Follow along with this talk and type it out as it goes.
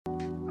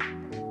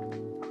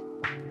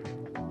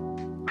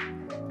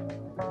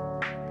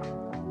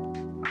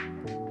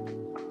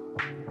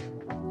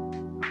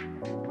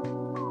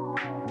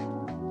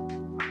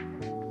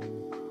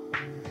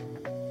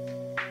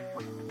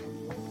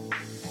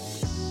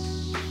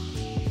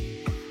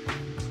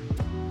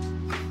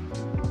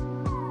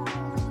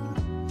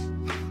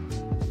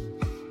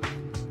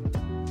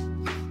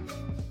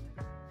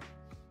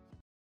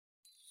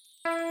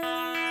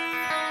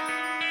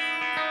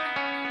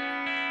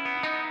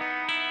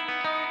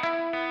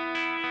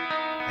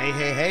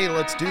Hey,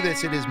 let's do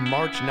this. It is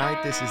March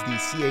 9th. This is the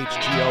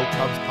CHGO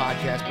Cubs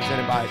podcast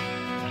presented by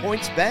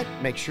PointsBet.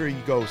 Make sure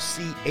you go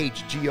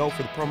CHGO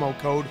for the promo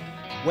code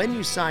when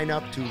you sign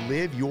up to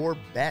live your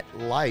bet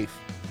life.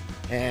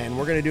 And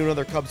we're going to do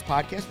another Cubs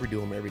podcast. We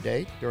do them every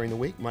day during the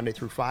week, Monday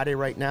through Friday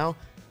right now.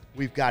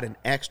 We've got an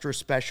extra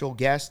special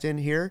guest in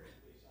here,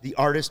 the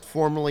artist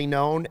formerly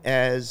known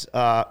as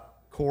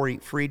Corey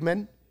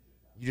Friedman.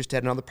 You just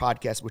had another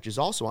podcast, which is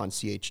also on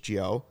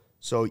CHGO.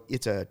 So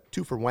it's a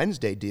 2 for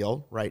Wednesday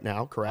deal right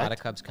now, correct? A lot of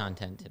Cubs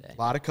content today.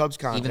 A lot of Cubs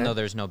content. Even though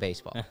there's no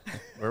baseball.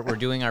 we're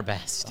doing our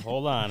best.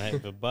 Hold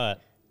on,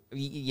 but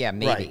yeah,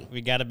 maybe. Right.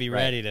 we got to be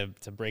ready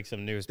to break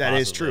some news. That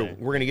possibly. is true.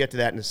 We're going to get to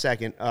that in a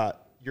second.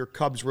 Your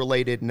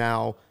Cubs-related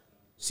now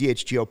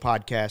CHGO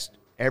podcast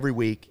every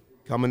week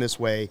coming this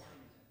way.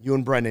 You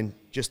and Brendan,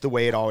 just the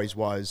way it always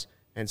was.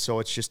 And so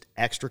it's just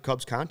extra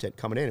Cubs content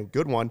coming in. A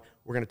good one.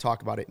 We're going to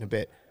talk about it in a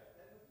bit.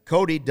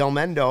 Cody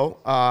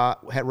Delmendo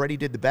already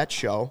did the bet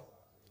show.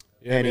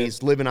 Yeah, and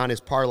he's living on his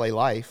parlay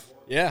life.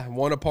 Yeah,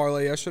 won a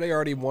parlay yesterday.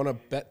 Already won a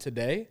bet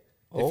today.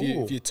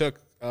 If you took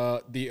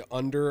the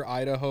under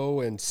Idaho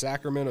and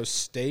Sacramento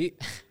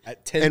State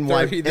at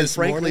 10:30 this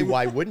frankly, morning.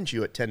 why wouldn't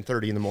you at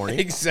 10:30 in the morning?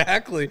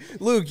 Exactly,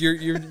 Luke.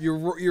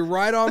 You're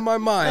right on my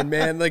mind,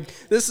 man. Like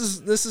this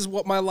is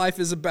what my life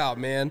is about,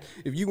 man.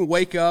 If you can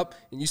wake up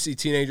and you see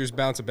teenagers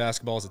bouncing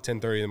basketballs at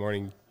 10:30 in the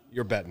morning,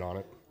 you're betting on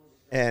it.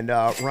 And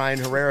Ryan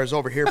Herrera is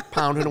over here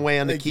pounding away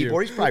on the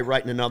keyboard. He's probably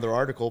writing another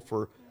article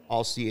for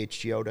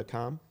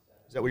allchgo.com.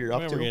 Is that what you're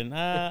up to?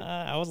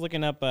 I was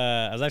looking up.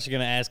 I was actually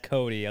going to ask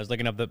Cody. I was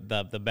looking up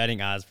the betting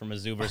odds for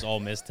Mizzou versus Ole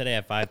Miss today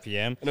at 5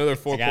 p.m. Another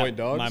 4-point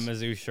dogs. My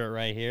Mizzou shirt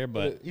right here,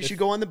 but you should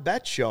go on the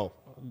bet show.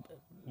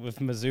 If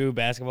Mizzou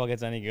basketball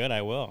gets any good,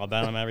 I will. I'll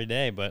bet them every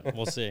day, but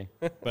we'll see.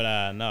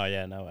 But no.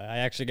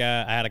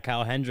 I had a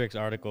Kyle Hendricks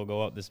article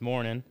go up this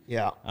morning.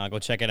 Yeah. Go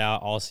check it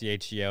out,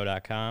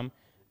 allchgo.com.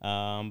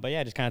 But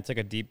yeah, just kind of took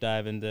a deep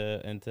dive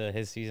into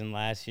his season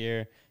last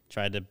year.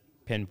 Tried to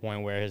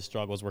pinpoint where his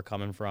struggles were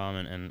coming from,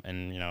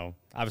 and you know,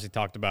 obviously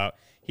talked about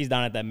he's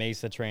down at that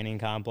Mesa training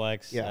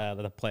complex,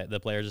 the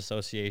Players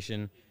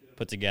Association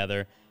put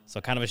together.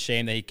 So kind of a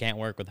shame that he can't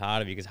work with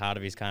Hotovy, because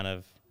Hotovy's kind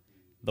of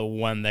the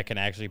one that can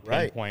actually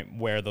pinpoint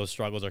where those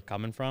struggles are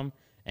coming from,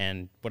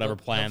 and whatever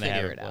plan they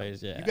have in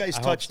place. Yeah, you guys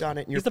touched on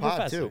it in your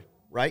pod too,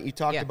 right? You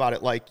talked about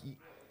it like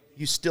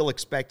you still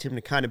expect him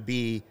to kind of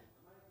be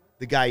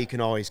the guy you can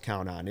always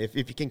count on. If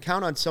you can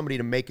count on somebody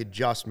to make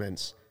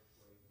adjustments,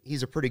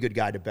 he's a pretty good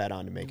guy to bet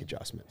on to make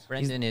adjustments.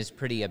 Brendan is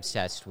pretty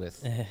obsessed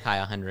with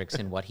Kyle Hendricks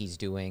and what he's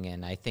doing,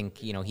 and I think,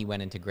 he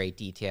went into great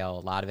detail.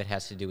 A lot of it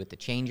has to do with the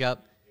changeup.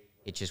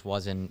 It just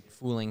wasn't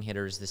fooling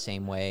hitters the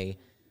same way,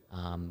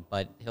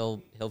 but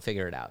he'll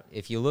figure it out.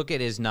 If you look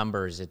at his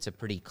numbers, it's a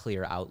pretty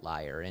clear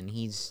outlier, and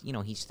he's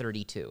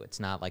 32. It's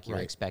not like you're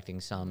expecting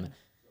some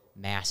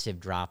massive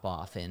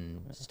drop-off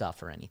in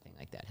stuff or anything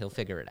like that. He'll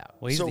figure it out.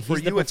 Well, so for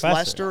you, it's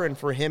Lester, and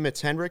for him,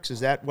 it's Hendricks? Is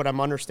that what I'm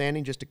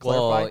understanding, just to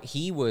clarify? Well,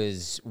 he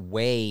was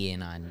way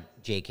in on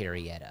Jake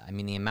Arrieta. I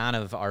mean, the amount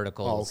of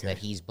articles that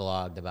he's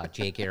blogged about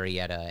Jake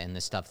Arrieta and the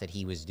stuff that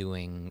he was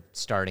doing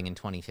starting in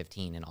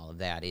 2015 and all of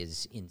that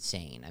is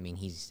insane. I mean,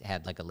 he's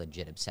had like a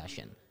legit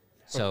obsession.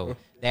 So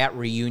that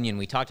reunion,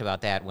 we talked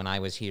about that when I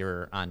was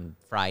here on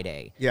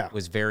Friday,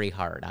 was very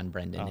hard on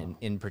Brendan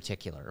in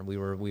particular. We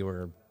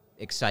were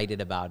excited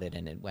about it,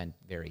 and it went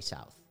very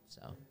south.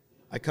 So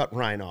I cut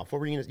Ryan off. What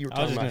were you were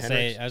talking about?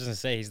 I was going to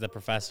say he's the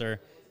professor.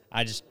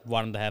 I just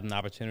want him to have an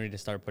opportunity to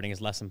start putting his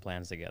lesson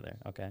plans together.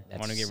 Okay, I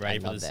want to get ready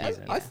for the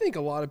season. I think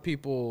a lot of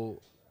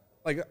people,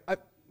 like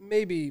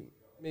maybe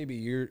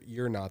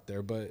you're not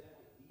there, but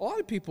a lot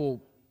of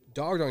people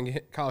dogged on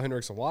Kyle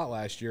Hendricks a lot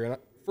last year, and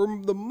for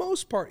the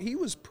most part, he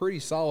was pretty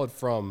solid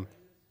from,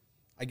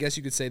 I guess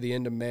you could say, the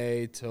end of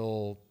May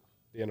till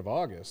the end of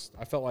August.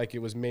 I felt like it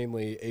was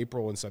mainly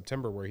April and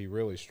September where he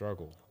really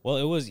struggled. Well,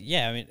 it was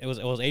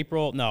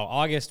April. No,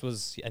 August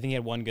was, I think he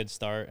had one good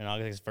start, and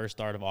his first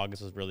start of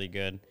August was really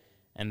good.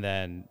 And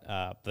then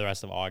the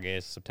rest of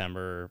August,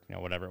 September,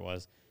 whatever it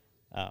was,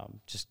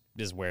 just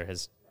is where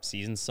his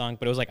season sunk.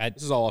 But it was like,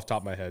 this is all off the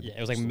top of my head. Yeah, it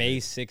was like May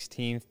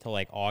 16th to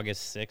like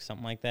August 6th,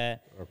 something like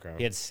that. Okay.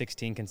 He had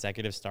 16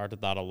 consecutive starts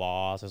without a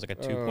loss. It was like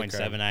a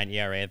 2.79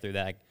 ERA through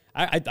that.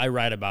 I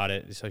write about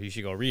it, so you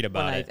should go read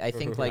about it. I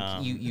think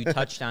like you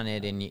touched on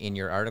it in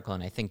your article,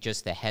 and I think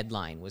just the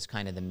headline was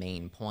kind of the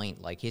main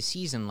point. Like his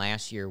season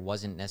last year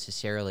wasn't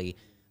necessarily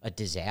a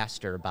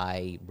disaster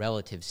by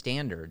relative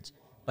standards,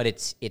 but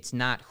it's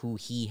not who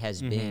he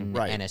has been,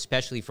 and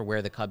especially for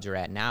where the Cubs are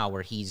at now,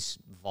 where he's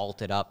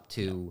vaulted up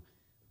to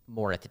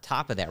more at the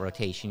top of that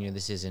rotation.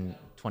 This isn't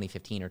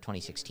 2015 or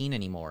 2016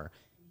 anymore.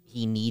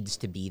 He needs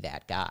to be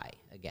that guy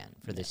again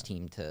for this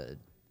team to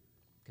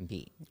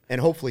compete.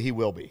 And hopefully he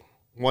will be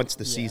once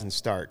the season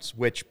starts,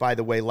 which, by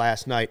the way,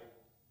 last night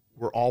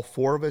were all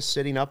four of us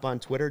sitting up on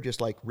Twitter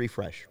just like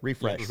refresh,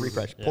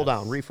 pull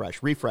down,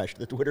 refresh,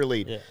 the Twitter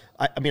lead. Yeah.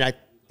 I mean,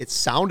 it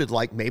sounded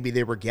like maybe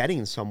they were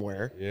getting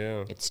somewhere.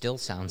 Yeah. It still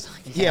sounds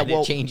like that. Yeah,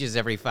 well, it changes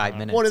every 5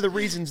 minutes. One of the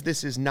reasons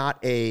this is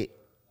not a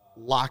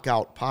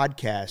lockout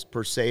podcast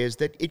per se is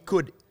that it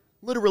could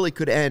literally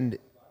could end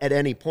at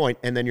any point,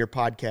 and then your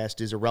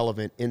podcast is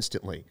irrelevant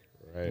instantly.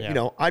 Right. Yeah. You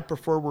know, I'd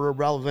prefer we're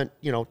irrelevant,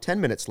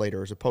 10 minutes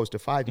later as opposed to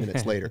 5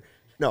 minutes later.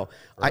 No.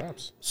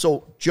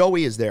 So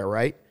Joey is there,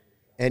 right?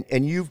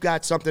 And you've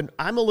got something.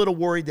 I'm a little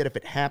worried that if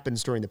it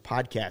happens during the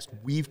podcast,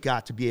 we've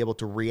got to be able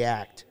to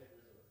react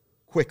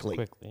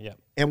quickly. Yeah.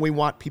 And we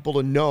want people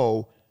to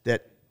know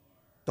that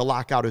the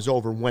lockout is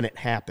over when it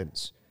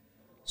happens.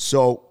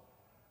 So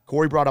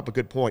Corey brought up a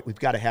good point. We've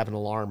got to have an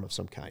alarm of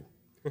some kind.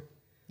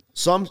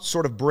 Some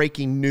sort of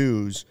breaking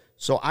news.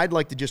 So I'd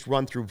like to just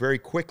run through very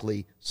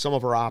quickly some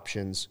of our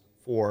options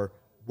for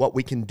what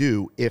we can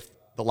do if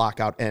the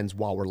lockout ends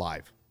while we're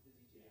live.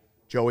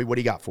 Joey, what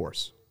do you got for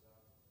us?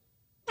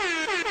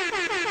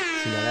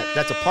 See, now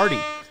that's a party.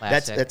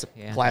 Classic, That's a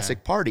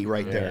classic party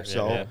right there.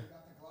 So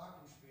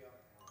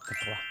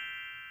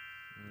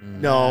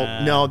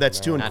no, that's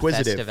too Not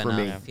inquisitive festive for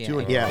me. enough. Yeah, Too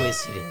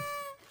inquisitive.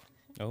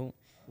 Oh.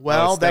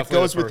 Well, it's that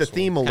definitely goes the with the first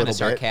theme a Kind little of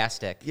bit.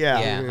 sarcastic.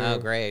 Yeah. Oh,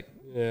 great.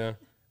 Yeah.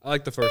 I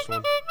like the first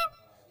one.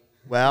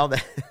 Well,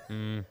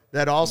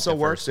 that also the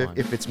works first one.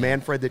 if it's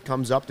Manfred that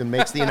comes up and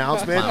makes the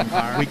announcement.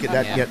 We could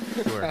Yeah,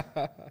 sure.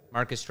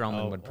 Marcus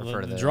Stroman would Well,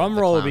 prefer the the drum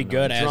the roll would clown be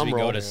good noise. as Drum we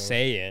roll. go to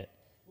say it.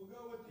 We'll go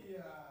with the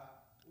DJ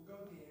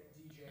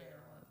era.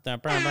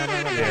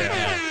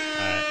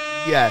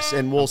 yes,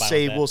 and we'll fine with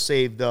save that. we'll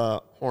save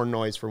the horn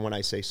noise for when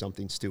I say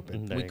something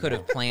stupid. There We you could go.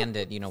 have planned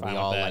it, we with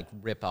all that. like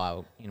rip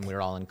out, and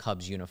we're all in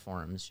Cubs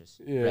uniforms,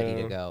 just Yeah.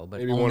 ready to go. But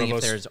Maybe one only of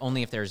if us-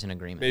 there's an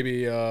agreement.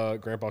 Maybe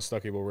Grandpa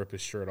Stucky will rip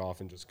his shirt off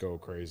and just go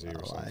crazy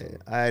or something.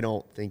 I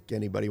don't think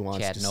anybody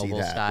wants Chad to see Noble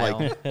that. style.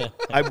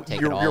 Like, Take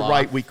it you're all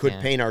right. off. We could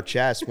Yeah. paint our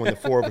chest when the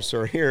four of us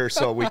are here,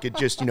 so we could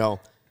just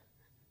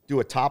do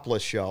a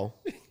topless show.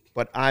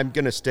 But I'm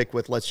gonna stick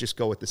with let's just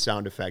go with the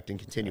sound effect and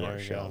continue There our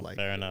you show. go. Like,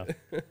 Fair enough.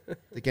 I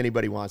think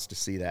anybody wants to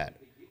see that.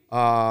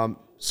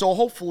 So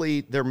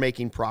hopefully they're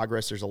making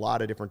progress. There's a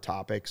lot of different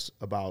topics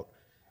about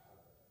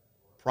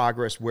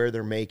progress, where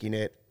they're making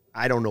it.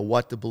 I don't know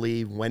what to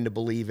believe, when to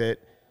believe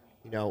it.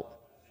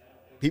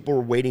 People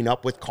were waiting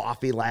up with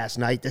coffee last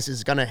night. This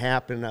is going to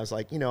happen. And I was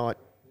like,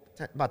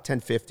 at about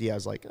 10:50, I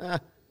was like,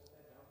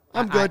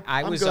 I'm good.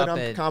 I was I'm up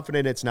good. I'm at-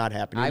 confident it's not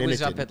happening. I and was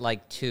it up didn't. at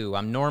like 2.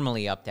 I'm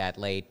normally up that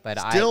late, but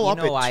Still up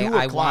at 2 I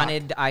o'clock.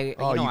 wanted I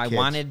Oh, you I kids.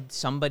 wanted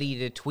somebody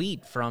to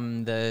tweet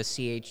from the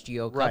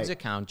CHGO Cubs Right.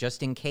 account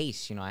just in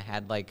case. I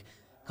had like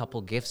a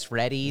couple gifts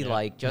ready,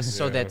 like just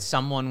so that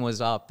someone was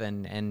up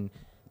and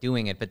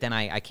doing it. But then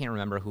I can't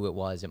remember who it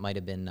was. It might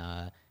have been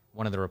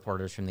one of the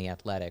reporters from The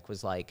Athletic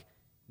was like,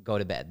 "Go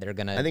to bed. They're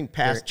gonna." I think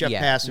they're- Jeff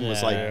yeah, Passan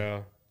was like,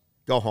 Yeah.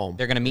 go home.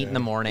 They're gonna meet in the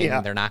morning.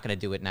 Yeah. They're not gonna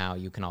do it now.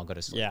 You can all go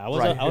to sleep. Yeah,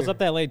 I was up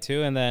that late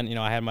too, and then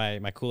I had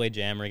my Kool-Aid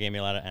Jammer, gave me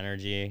a lot of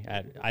energy.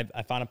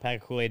 I found a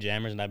pack of Kool-Aid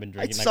Jammers, and I've been I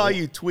drinking. saw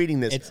you tweeting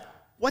this. It's-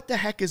 What the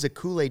heck is a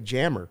Kool-Aid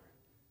jammer?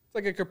 It's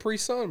like a Capri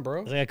Sun,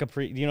 bro. It's like a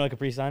Capri. Do you know what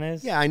Capri Sun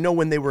is? Yeah, I know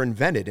when they were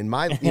invented in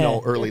my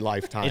early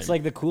lifetime. It's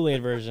like the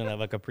Kool-Aid version of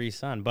a Capri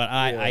Sun, but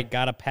I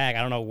got a pack.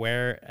 I don't know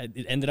where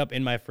it ended up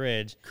in my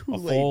fridge,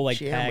 Kool-Aid a full pack,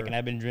 Jammer. and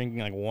I've been drinking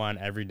like one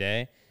every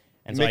day.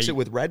 And mix so it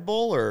with Red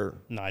Bull or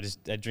no, I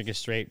drink it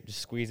straight, just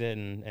squeeze it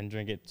and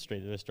drink it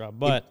straight to the straw.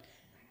 But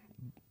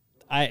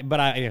so I had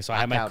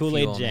my Knockout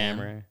Kool-Aid fuel, man.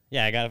 Jammer.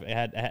 Yeah,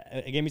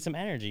 it gave me some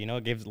energy.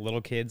 It gives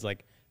little kids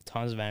like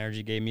tons of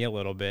energy. Gave me a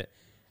little bit.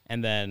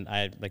 And then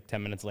like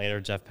 10 minutes later,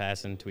 Jeff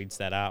Passan tweets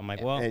that out. I'm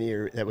like, well,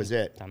 and that was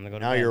it. Time to go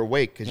to now bed. you're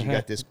awake because you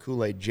got this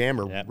Kool-Aid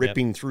jammer Yep,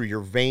 ripping through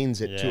your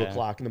veins at 2 Yeah.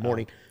 o'clock in the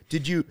morning.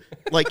 Did you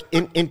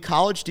in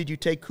college? Did you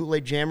take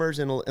Kool-Aid jammers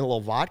and a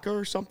little vodka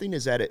or something?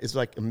 Is it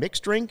like a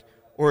mixed drink,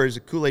 or is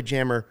a Kool-Aid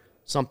jammer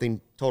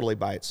something totally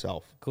by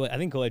itself? I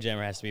think Kool-Aid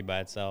Jammer has to be by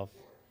itself.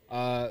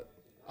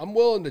 I'm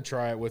willing to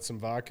try it with some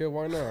vodka.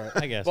 Why not?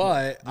 I guess.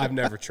 But I've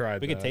never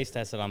tried We that. could taste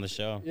test it on the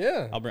show.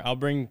 Yeah. I'll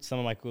bring some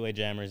of my Kool-Aid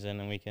Jammers in,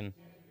 and we can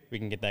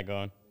get that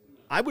going.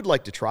 I would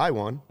like to try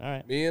one. All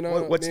right. Me and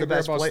What's me the and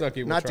best Grandpa flavor?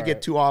 Stucky will Not to try get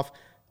it. too off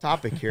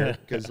topic here,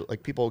 because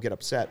people will get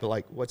upset.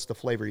 But what's the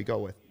flavor you go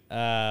with?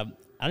 I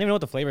don't even know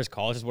what the flavor is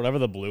called. It's just whatever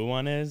the blue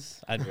one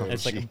is.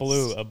 It's like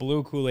jeez. a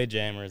blue Kool-Aid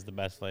Jammer is the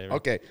best flavor.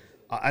 Okay,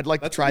 I'd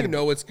like That's to try when the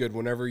you know it's good.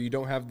 Whenever you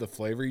don't have the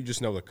flavor, you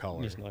just know the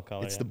color. Just no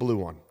color. It's yeah. the blue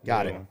one.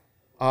 Got Blue it.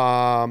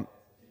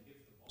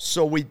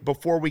 So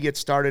before we get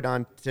started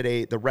on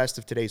the rest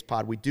of today's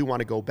pod, we do want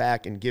to go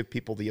back and give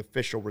people the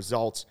official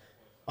results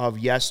of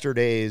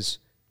yesterday's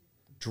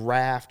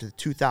draft, the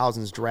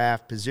 2000s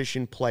draft,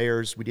 position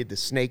players. We did the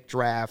snake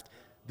draft.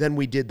 Then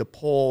we did the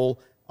poll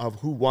of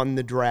who won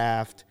the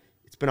draft.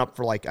 It's been up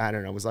for I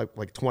don't know, it was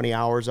like 20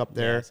 hours up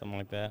there. Yeah, something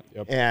like that.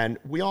 Yep. And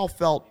we all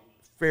felt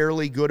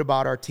fairly good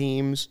about our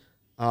teams.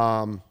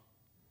 I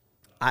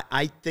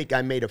think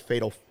I made a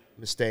fatal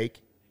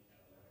mistake.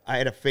 I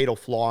had a fatal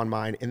flaw in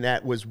mine, and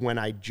that was when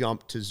I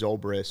jumped to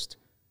Zobrist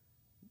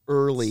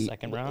early.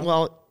 Second round?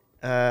 Well,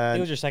 It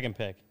was your second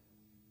pick.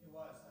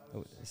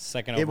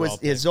 Second it overall was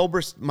pick.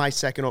 Zobrist my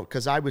second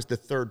because I was the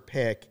third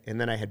pick, and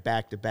then I had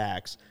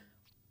back-to-backs.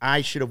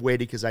 I should have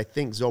waited because I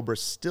think Zobrist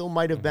still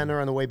might have been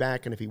there on the way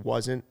back, and if he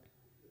wasn't,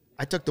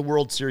 I took the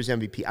World Series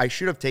MVP. I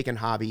should have taken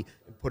Hobby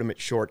and put him at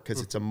short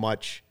because it's a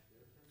much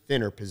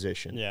thinner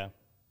position.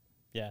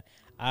 Yeah.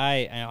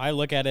 I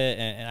look at it,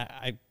 and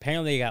I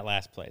apparently got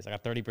last place. I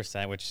got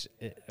 30%, which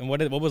and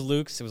what was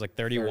Luke's? It was like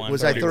 31.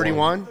 Was I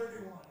 31?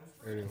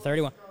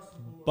 31.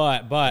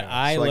 But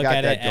I So I look got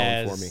at that it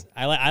going for as me.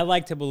 I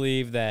like to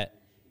believe that.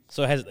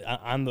 So it has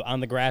on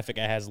the graphic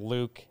it has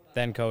Luke,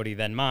 then Cody,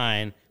 then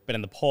mine. But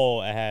in the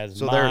poll it has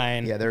So there-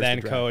 mine, yeah, there's then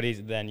the draft.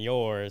 Cody's, then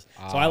yours.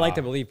 So I like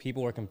to believe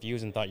people were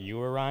confused and thought you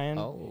were Ryan.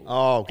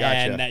 Oh, gotcha.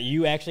 And that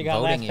you actually got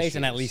Voting last place,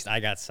 and at issues. least I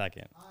got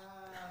second.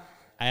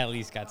 I at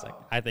least got second.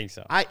 I think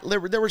so.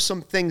 There were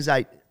some things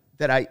I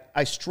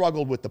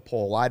struggled with the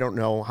poll. I don't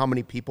know how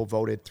many people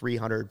voted,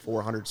 300,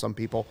 400, some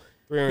people.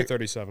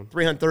 337.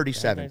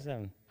 337.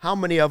 337. How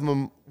many of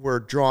them were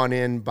drawn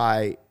in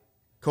by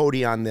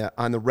Cody on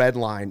the red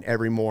line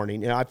every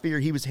morning? You know, I figure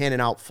he was handing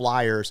out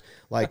flyers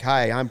like,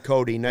 "Hi, I'm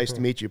Cody. Nice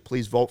to meet you.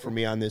 Please vote for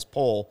me on this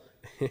poll."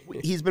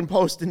 He's been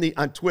posting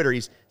on Twitter.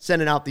 He's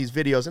sending out these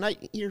videos,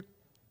 and you're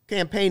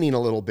campaigning a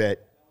little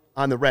bit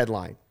on the red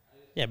line.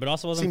 Yeah, but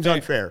also wasn't Seems fair.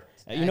 unfair.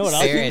 You know what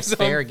else? Fair, it's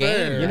fair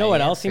game. You know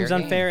what right? else Yeah, seems fair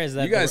game. unfair is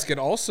that You guys could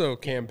also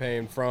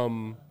campaign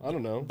from, I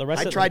don't know. the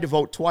rest I of tried to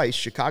vote twice,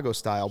 Chicago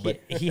style, but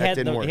he that had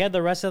didn't work. he had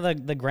the rest of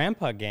the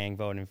grandpa gang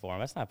voting for him.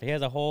 That's not. He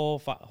has a whole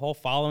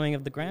following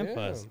of the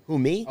grandpas. Who,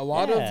 me? A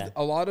lot Yeah.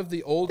 of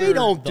the older. They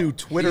don't do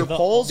Twitter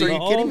polls. Are you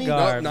kidding me?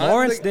 Guard. Not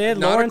Lawrence the- did.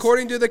 not Lawrence,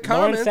 according to the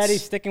Lawrence said comments.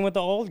 he's sticking with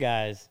the old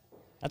guys.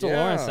 That's what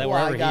Yeah. Lawrence said.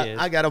 Well, Wherever he is.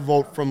 I got a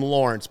vote from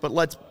Lawrence, but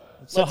let's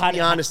how be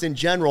do- honest. In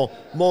general,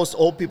 most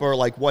old people are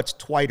like, "What's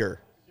Twiter?"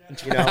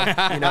 You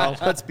know.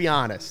 Let's be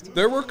honest.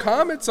 There were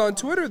comments on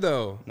Twitter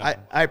though. I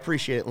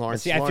appreciate it,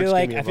 Lawrence. See, I Lawrence feel gave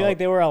like me a I feel like vote.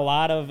 there were a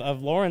lot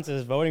of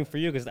Lawrence's voting for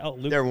you because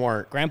Luke, There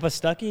weren't. Grandpa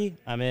Stuckey.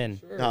 I'm in.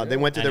 No, they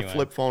went to their Anyway.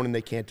 flip phone and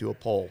they can't do a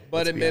poll. But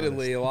Let's be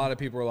admittedly, honest. a lot of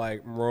people were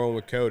like, I'm rolling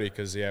with Cody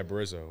because he had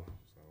Brizzo.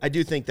 I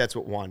do think that's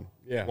what won.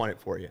 Yeah. Won it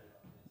for you.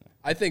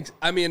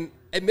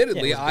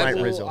 Admittedly, Yeah, it was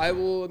Bryant Rizzo. I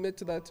will admit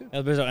to that too.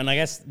 And I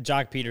guess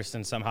Jock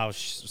Peterson somehow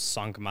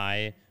sunk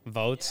my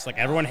votes. Like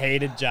everyone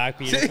hated Jock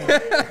Peterson.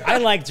 I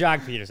like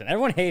Jock Peterson.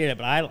 Everyone hated it,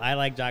 but I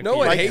like Jock No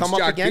one Might Peterson. hates come up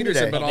Jock again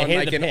Peterson, today. but They on hated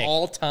like the an pick.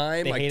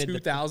 all-time, They like hated the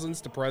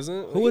 2000s to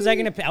present. Who was I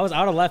going to pick? I was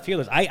out of left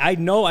field. I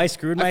know I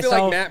screwed I feel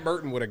myself. like Matt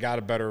Burton would have got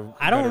a better.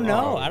 I don't better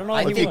know. vote. I don't know.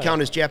 If he you would. count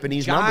his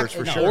Japanese Jock- numbers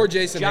for no. sure. Or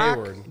Jason Jock,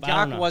 Hayward. I don't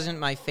Jock know. wasn't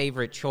my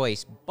favorite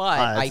choice, but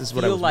I this is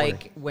what I feel was like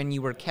wondering. when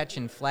you were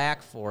catching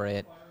flack for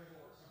it,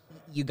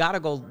 you got to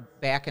go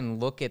back and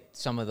look at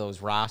some of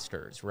those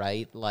rosters,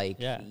 right? Like,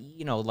 Yeah.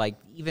 like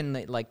even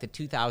the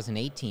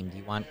 2008 team. Do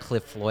you want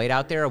Cliff Floyd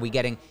out there? Are we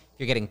getting? If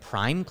you're getting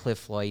prime Cliff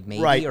Floyd,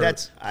 maybe, Right, or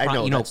I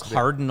know that's the-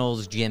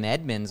 Cardinals Jim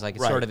Edmonds, like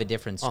it's Right. sort of a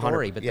different 100,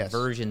 story. But yes. the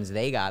versions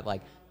they got,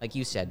 like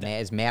you said,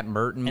 is Matt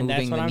Merton And that's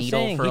moving what the I'm needle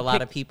saying. for He a lot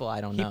of picked- people? I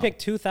don't He know.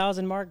 picked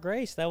 2000 Mark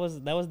Grace. That was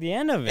the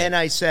end of it. And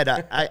I said,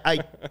 I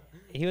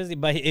he was,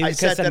 but it I was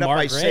set that up Mark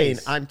by Grace. saying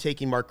I'm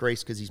taking Mark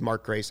Grace because he's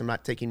Mark Grace. I'm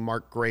not taking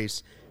Mark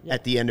Grace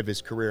at the end of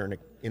his career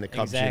in a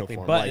Cubs Exactly,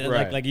 uniform. but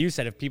Like, like you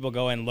said, if people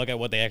go and look at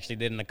what they actually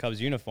did in the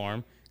Cubs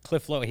uniform,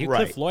 Cliff Floyd, Right.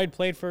 Cliff Floyd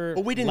played for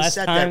but we didn't less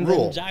set time that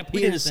rule. than Jock We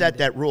didn't Peterson set did.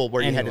 that rule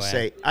where you had to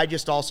Anyway. say. I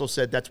just also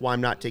said that's why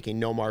I'm not taking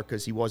Nomar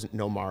because he wasn't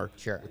Nomar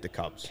with the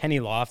Cubs. Kenny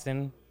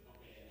Lofton,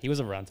 he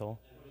was a rental.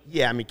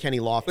 Yeah, I mean Kenny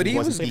Lofton But he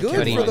was wasn't good Pete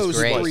Cody for Carroll. was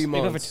those great. 3 He was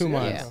good months. for 2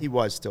 months. Yeah. He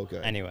was still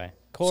good. Anyway,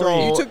 So-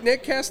 Corey, You took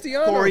Nick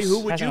Castellanos. Corey, who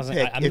would you That's what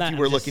pick I'm if not- you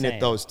were I'm just looking at saying.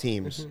 those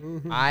teams?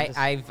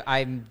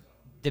 I've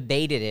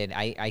debated it.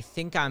 I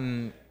think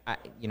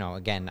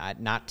again,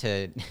 not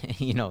to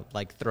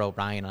like throw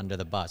Ryan under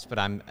the bus, but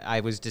I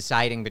was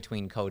deciding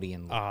between Cody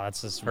and Luke oh,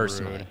 that's just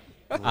personally.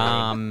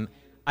 rude.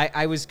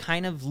 I was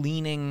kind of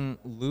leaning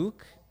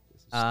Luke.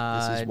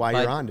 This is why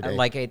you're but, on today.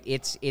 Like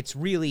it's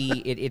really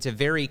it's a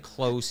very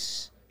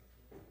close.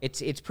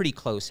 It's pretty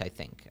close, I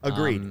think.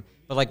 Agreed.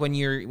 But like when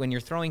you're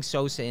throwing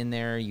Sosa in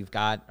there, you've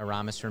got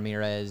Aramis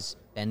Ramirez,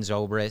 Ben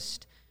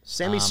Zobrist.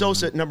 Sammy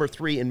Sosa at number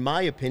 3, in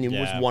my opinion,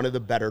 Yeah. was one of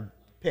the better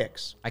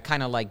picks. I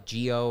kind of like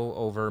Gio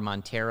over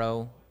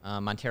Montero.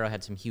 Montero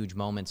had some huge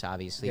moments,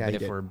 obviously, Yeah, but he if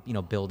did.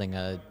 we're building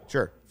a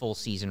Sure. full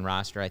season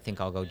roster, I think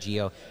I'll go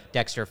Gio.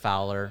 Dexter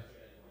Fowler,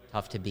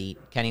 tough to beat.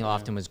 Kenny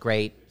Lofton was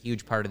great,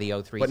 huge part of the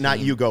 03 But not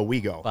team, you go, we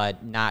go.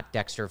 but not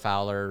Dexter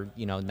Fowler.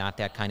 Not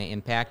that kind of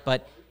impact.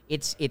 But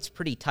it's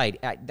pretty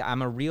tight.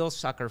 I'm a real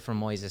sucker for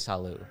Moises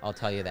Alou. I'll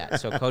tell you that.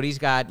 So Cody's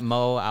got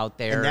Mo out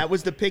there. And that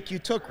was the pick you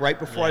took right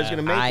before I was Yeah.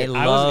 going to make I it.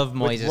 love with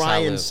Moises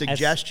Ryan's Alou.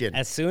 suggestion.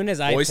 As soon as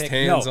I Moist picked,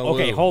 hands,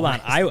 okay, Alou. hold on.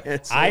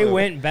 It's I Alou.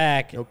 went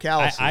back. No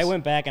calluses. I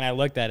went back and I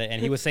looked at it,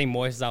 and he was saying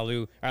Moises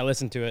Alou. I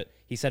listened to it.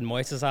 He said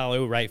Moises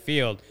Alou right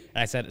field,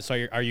 and I said,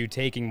 "So are you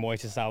taking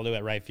Moises Alou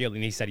at right field?"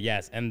 And he said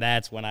yes, and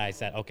that's when I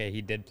said, "Okay,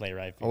 he did play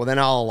right Oh, field." well, then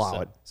I'll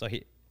allow it. So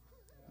he,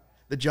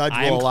 The judge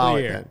I am will allow it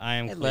clear. then. I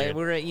am Hey, clear.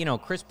 We're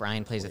Chris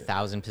Bryant plays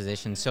 1,000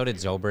 positions. So did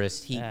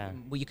Zobrist. Yeah.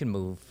 Well, you can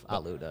move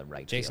Alou to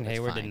right Jason field. It's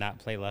Hayward fine. did not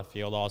play left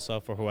field. Also,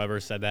 for whoever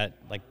said that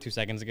like 2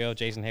 seconds ago,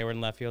 Jason Hayward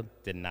in left field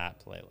did not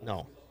play left.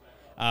 No.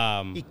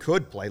 Um, He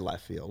could play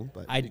left field,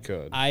 but I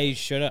could. I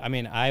should have. I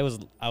mean, I was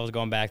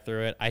going back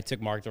through it. I took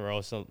Mark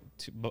DeRosa,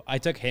 but I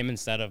took him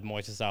instead of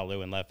Moises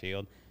Alou in left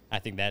field. I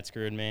think that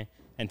screwed me.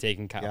 and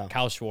taking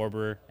Kyle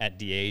Schwarber at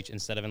DH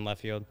instead of in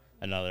left field.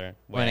 Another.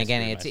 Well, and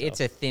again,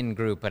 it's a thin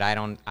group, but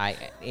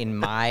in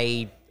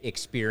my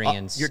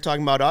experience, You're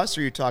talking about us,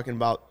 or you're talking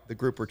about the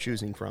group we're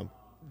choosing from?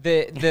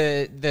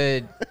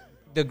 the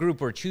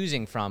group we're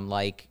choosing from,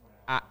 like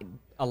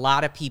a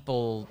lot of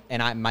people,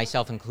 and I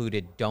myself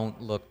included,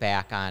 don't look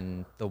back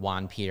on the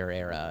Juan Pierre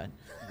era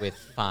with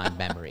fond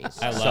memories.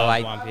 I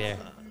love Juan Pierre.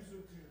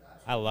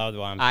 I loved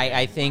Juan Pierre.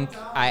 I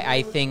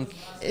think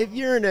If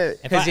you're in a,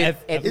 because at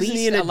isn't least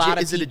he in a lot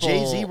of is it a people,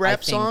 Jay-Z rap I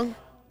think, song?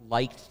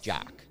 liked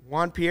Jock,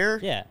 Juan Pierre?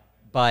 Yeah.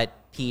 but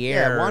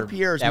Pierre, Yeah, Juan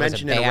Pierre is that was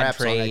mentioned a in a bad rap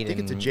song. I trade think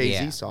it's a and- Jay-Z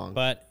yeah. song.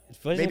 But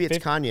Maybe it's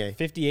Kanye.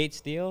 58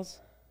 steals.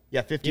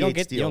 Yeah, 58 You don't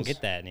get steals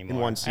that anymore. in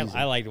one season.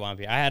 I liked Juan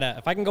Pierre.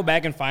 If I can go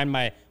back and find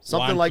my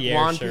Something Juan like Pierre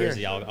Juan jersey,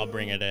 Pierre. I'll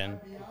bring it in.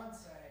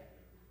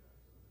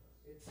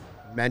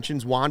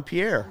 Mentions Juan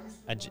Pierre.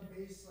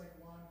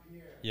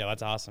 Yeah,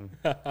 that's awesome.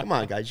 Come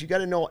on, guys. You got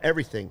to know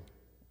everything.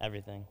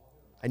 Everything,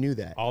 I knew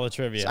that. all the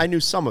trivia. I knew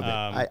some of it.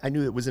 Um, I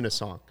knew it was in a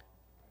song.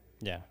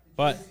 Yeah,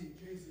 but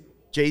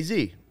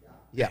Jay-Z.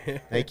 Yeah,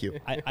 thank you.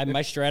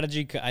 my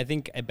strategy, I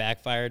think it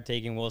backfired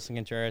taking Wilson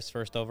Contreras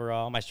first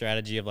overall. My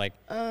strategy of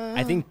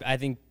I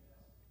think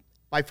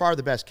By far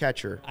the best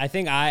catcher. I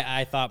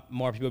thought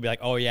more people would be like,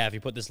 oh yeah, if you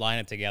put this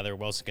lineup together,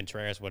 Wilson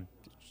Contreras would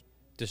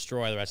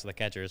destroy the rest of the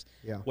catchers.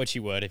 Yeah. Which he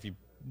would if you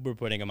were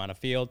putting him on a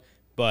field.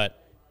 But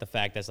the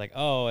fact that's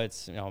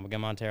it's Miguel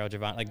Montero,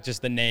 Javon, like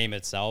just the name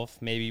itself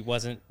maybe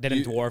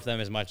didn't dwarf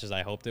them as much as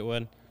I hoped it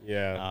would.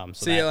 Yeah.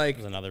 So See, that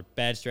was another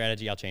bad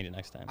strategy. I'll change it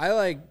next time.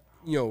 I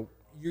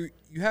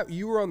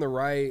you were on the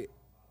right.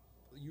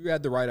 You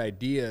had the right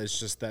idea. It's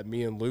just that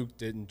me and Luke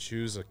didn't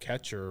choose a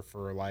catcher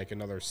for like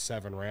another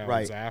 7 rounds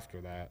Right.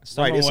 after that.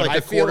 Right, it's like I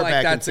a feel like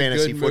quarterback in that's a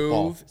fantasy good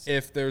football. move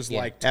if there's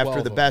like 12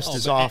 After the of best them.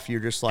 is off, you're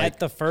just like, at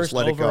the first just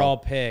let it go. overall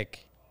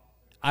pick,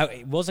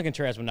 Wilson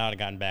Contreras would not have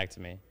gotten back to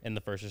me in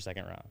the first or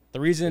second round. The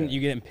reason you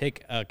didn't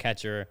pick a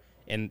catcher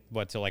in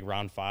till like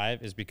round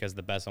 5 is because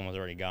the best one was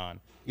already gone.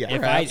 Yeah.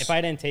 If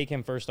I didn't take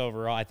him first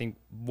overall, I think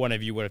one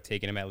of you would have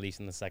taken him at least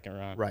in the second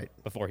round. Right.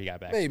 Before he got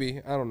back. Maybe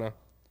I don't know.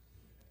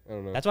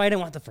 That's why I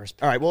didn't want the first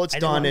pick. All right, well, it's I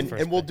didn't done, want the and,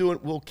 first and we'll pick. do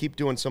it. We'll keep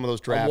doing some of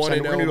those I drafts. want to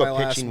We're know gonna do my a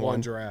last pitching one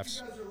one. drafts.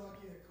 You guys are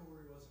lucky that Corey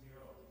wasn't here.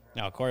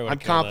 No, Corey would I'm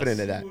confident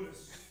of that. He would have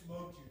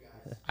smoked you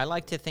guys. I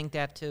like to think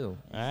that too.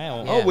 All right.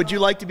 Well, Oh, would you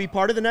like to be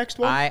part of the next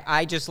one?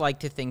 I just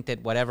like to think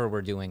that whatever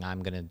we're doing,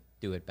 I'm gonna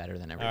do it better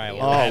than all right. everybody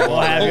We'll, else. we'll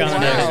have you on the wow,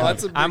 next one.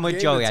 that's a big I'm with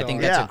game Joey. to I think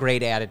tell. that's Yeah. a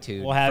great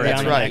attitude. We'll have for you on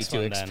the everybody next to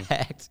one then.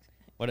 expect.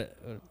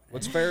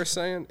 What's Ferris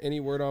saying? Any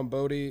word on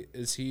Bodie?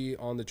 Is he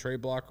on the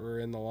trade block or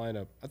in the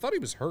lineup? I thought he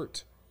was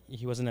hurt.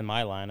 He wasn't in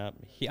my lineup.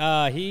 He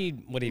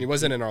He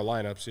wasn't in our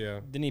lineups. Yeah.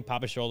 Didn't he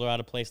pop his shoulder out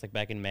of place like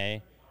back in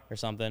May or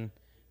something?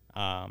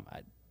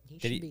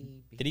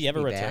 Did he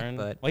ever be back, return?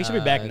 but, Well, he should be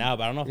back now,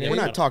 but I don't know if We're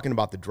not talking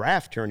about the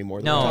draft here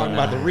anymore. No, We're talking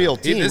no. about the real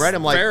team, right?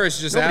 I'm like, Ferris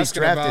just nobody's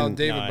asking about drafting.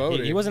 David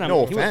Bodie. He wasn't on,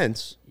 No he was-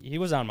 offense. He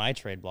was on my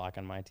trade block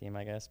on my team,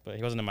 I guess, but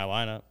he wasn't in my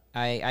lineup.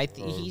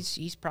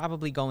 He's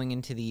probably going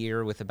into the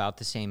year with about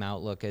the same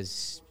outlook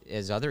as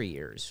other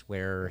years,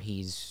 where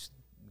he's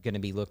going to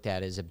be looked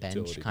at as a bench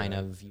Utility kind guy.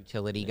 of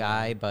utility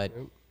guy, but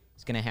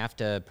he's going to have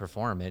to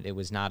perform. It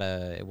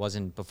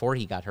wasn't before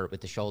he got hurt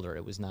with the shoulder.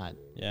 It was not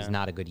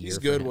a good year. He's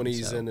for good him, when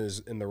he's so.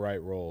 in the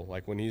right role.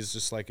 Like when he's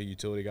just like a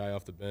utility guy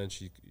off the bench,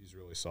 he's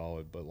really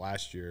solid. But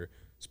last year,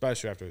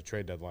 especially after the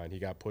trade deadline, he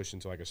got pushed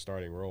into like a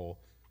starting role,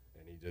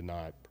 and he did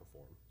not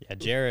perform. Yeah,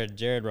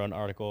 Jared wrote an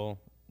article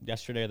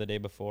yesterday or the day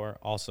before,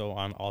 also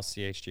on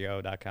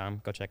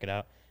allchgo.com. Go check it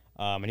out.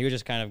 And he was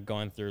just kind of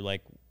going through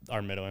like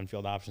our middle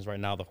infield options right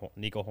now.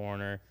 Nico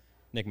Horner,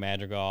 Nick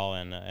Madrigal,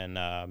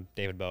 and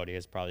David Bodie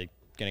is probably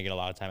going to get a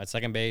lot of time at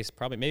second base,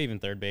 probably maybe even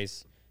third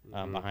base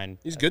behind.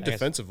 He's good I guess-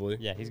 defensively.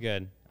 Yeah, he's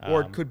good.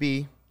 Or it could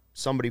be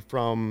somebody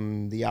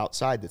from the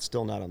outside that's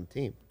still not on the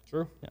team.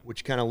 True.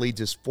 Which kind of leads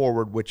us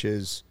forward, which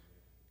is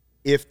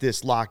if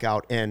this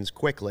lockout ends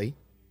quickly,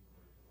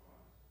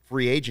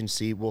 free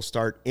agency will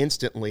start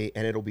instantly,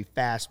 and it'll be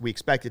fast. We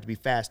expect it to be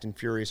fast and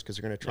furious because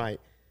they're going to try,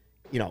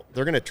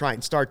 they're going to try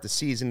and start the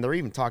season. They're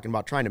even talking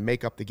about trying to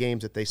make up the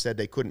games that they said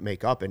they couldn't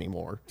make up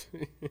anymore.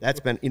 That's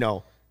been,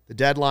 the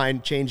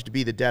deadline changed to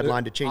be the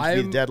deadline, to change to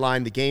be the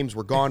deadline. The games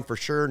were gone for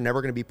sure,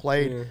 never going to be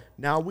played. Yeah.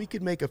 Now we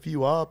could make a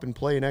few up and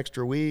play an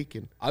extra week.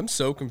 And I'm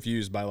so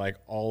confused by like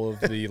all of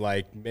the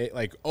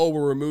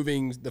we're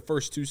removing the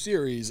first 2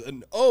 series,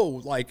 and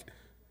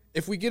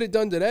if we get it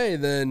done today,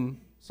 then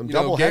some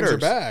double double games headers are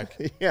back.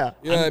 Yeah.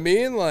 You know what I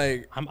mean?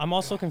 Like I'm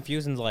also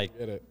confused in like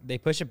Get it. they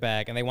push it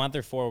back and they want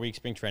their 4-week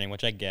spring training,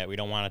 which I get. We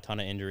don't want a ton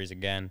of injuries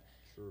again.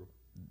 True.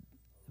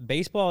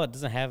 Baseball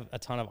doesn't have a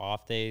ton of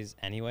off days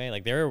anyway.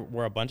 Like there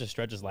were a bunch of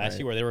stretches last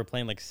year where they were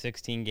playing like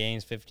 16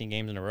 games, 15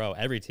 games in a row.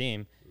 Every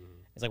team.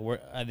 It's like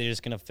are they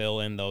just gonna fill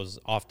in those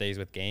off days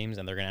with games,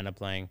 and they're gonna end up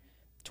playing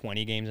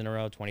 20 games in a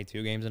row,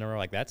 22 games in a row?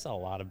 Like that's a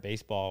lot of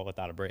baseball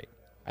without a break.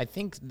 I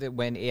think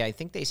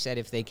they said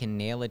if they can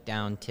nail it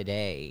down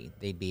today,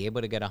 they'd be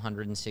able to get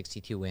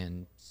 162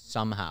 in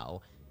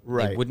somehow,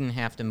 Right. They wouldn't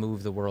have to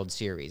move the World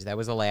Series. That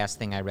was the last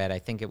thing I read. I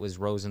think it was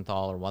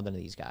Rosenthal or one of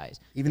these guys.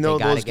 Even They though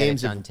gotta those get it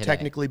games done have today.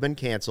 technically been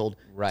canceled,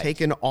 Right.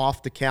 taken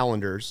off the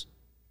calendars.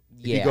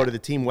 If you go to the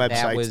team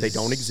websites, they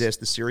don't exist.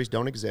 The series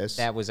don't exist.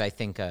 That was, I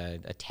think, a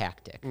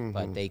tactic, Mm-hmm.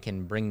 but they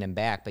can bring them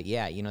back. But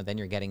yeah, then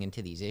you're getting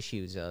into these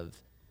issues of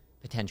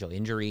potential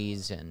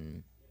injuries,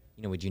 and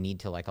would you need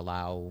to like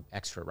allow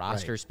extra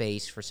roster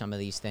space for some of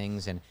these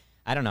things? And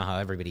I don't know how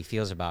everybody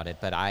feels about it,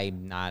 but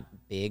I'm not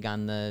big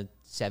on the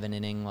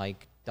 7-inning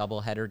like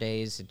doubleheader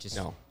days. It just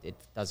it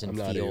doesn't I'm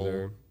not feel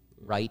either.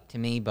 right to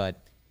me. But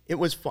It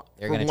was fun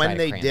they're for gonna try when to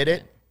they cram did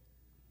it it.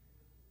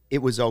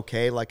 It was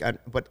okay,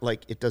 but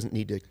it doesn't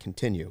need to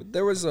continue.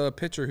 There was a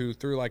pitcher who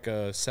threw like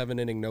a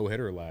 7-inning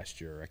no-hitter last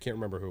year. I can't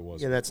remember who it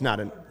was. Yeah, that's not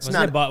an. It's Was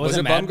not. was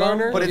it Matt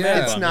Bumgarner? but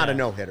Yeah. it's not a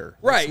no hitter.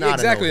 Right,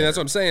 exactly. That's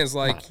what I'm saying. It's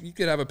like you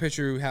could have a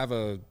pitcher who have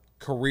a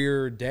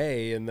career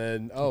day, and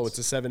then it's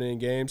a 7-inning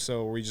game,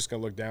 so are we just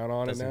gonna look down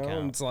on it Doesn't now? count.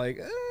 And it's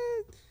like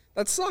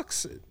that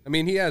sucks. I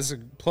mean, he has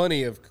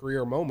plenty of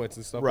career moments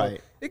and stuff.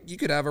 Right. But you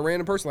could have a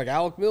random person like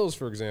Alec Mills,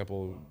 for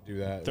example, do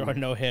that. Throw a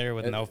no-hitter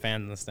with no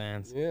fans in the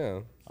stands.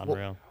 Yeah.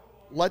 Unreal.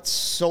 Let's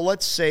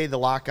say the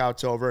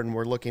lockout's over and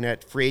we're looking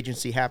at free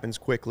agency happens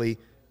quickly.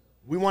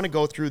 We want to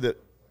go through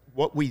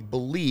what we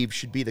believe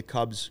should be the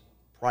Cubs'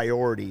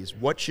 priorities.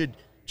 What should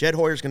Jed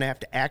Hoyer's going to have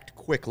to act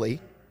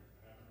quickly,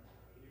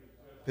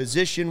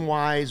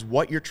 position-wise,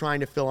 what you're trying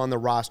to fill on the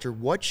roster.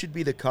 What should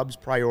be the Cubs'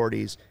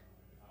 priorities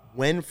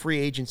when free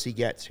agency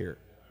gets here?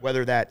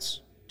 Whether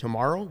that's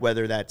tomorrow,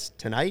 whether that's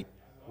tonight,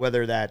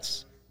 whether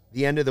that's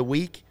the end of the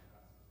week.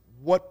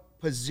 What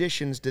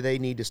positions do they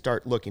need to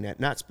start looking at?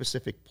 Not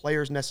specific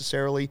players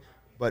necessarily,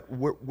 but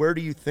where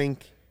do you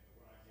think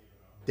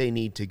they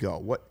need to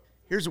go?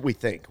 Here's what we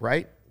think,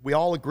 right? We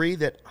all agree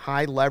that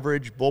high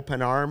leverage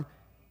bullpen arm,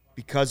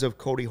 because of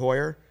Cody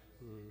Hoyer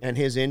and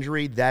his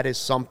injury, that is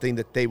something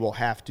that they will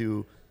have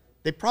to.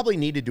 They probably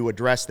needed to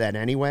address that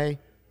anyway,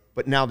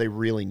 but now they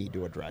really need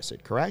to address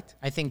it. Correct?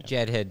 I think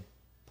Jed had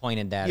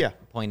pointed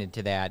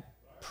to that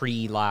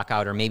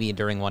pre-lockout, or maybe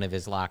during one of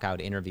his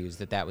lockout interviews,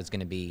 that was going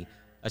to be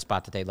a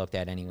spot that they looked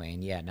at anyway.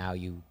 And yeah, now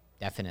you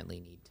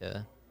definitely need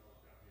to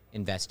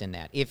invest in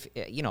that. If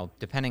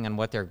depending on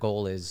what their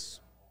goal is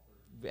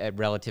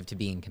relative to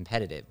being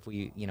competitive.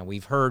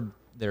 We've heard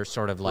their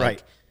sort of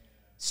like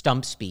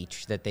stump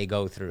speech that they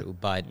go through,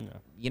 but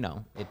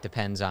it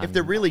depends on If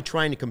they're really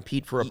trying to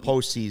compete for a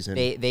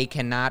postseason, they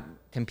cannot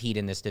compete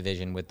in this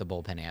division with the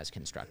bullpen as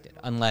constructed,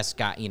 unless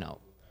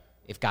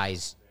if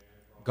guys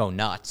go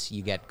nuts,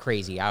 you get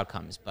crazy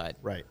outcomes. But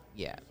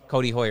yeah,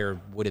 Cody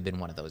Hoyer would have been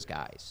one of those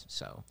guys.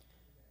 So,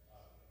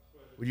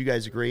 would you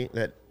guys agree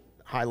that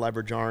high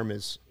leverage arm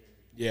is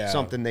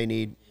something they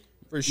need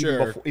For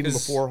sure. even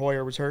before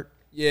Hoyer was hurt?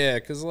 Yeah,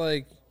 because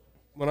like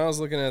when I was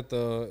looking at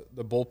the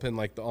bullpen,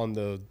 like on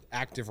the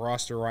active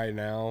roster right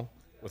now,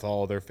 with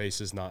all their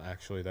faces not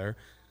actually there,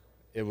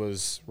 it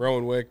was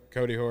Rowan Wick,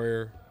 Cody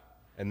Hoyer,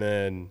 and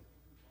then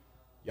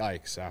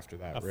yikes after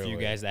that. A few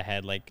guys that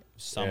had like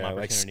some opportunity.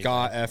 Like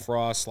Scott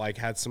Efros, like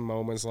had some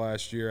moments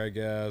last year, I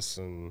guess,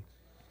 and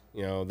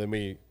then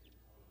we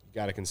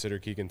got to consider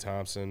Keegan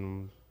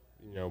Thompson,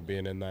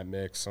 being in that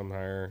mix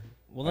somehow.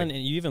 Well, then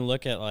you even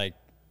look at like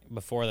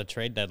before the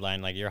trade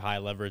deadline, like your high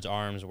leverage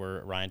arms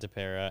were Ryan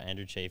Tepera,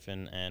 Andrew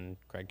Chafin, and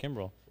Craig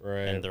Kimbrell, Right.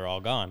 and they're all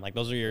gone. Like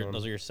those are your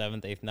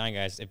 7th, 8th, 9th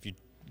guys. If you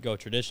go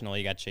traditional,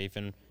 you got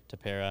Chafin,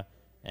 Tepera,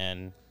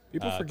 and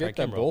People forget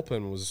Craig that Kimbrell.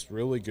 bullpen was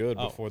really good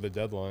before the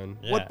deadline.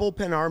 Yeah. What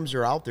bullpen arms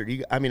are out there?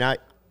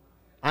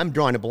 I'm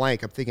drawing a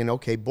blank. I'm thinking,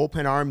 okay,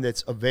 bullpen arm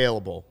that's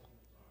available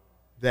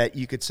that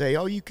you could say,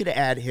 oh, you could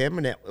add him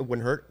and it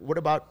wouldn't hurt. What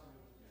about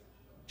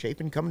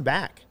Chapin coming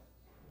back?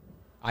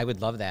 I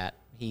would love that.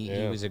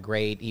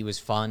 He was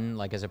fun,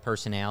 like as a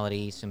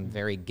personality, some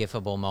very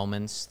gifable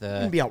moments.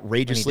 It'd be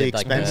outrageously when he did,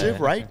 like, expensive,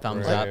 the right?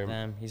 Thumbs Right.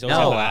 up. He's always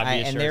got the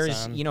obvious and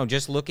shirts there's, on.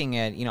 just looking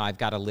at, I've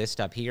got a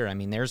list up here. I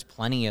mean, there's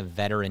plenty of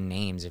veteran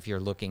names if you're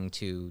looking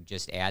to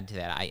just add to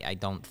that. I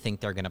don't think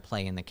they're going to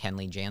play in the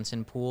Kenley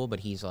Jansen pool, but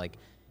he's like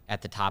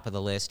at the top of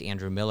the list.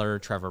 Andrew Miller,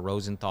 Trevor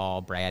Rosenthal,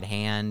 Brad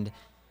Hand,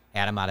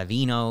 Adam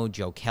Ottavino,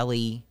 Joe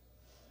Kelly,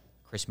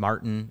 Chris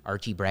Martin,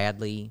 Archie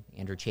Bradley,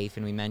 Andrew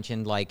Chafin we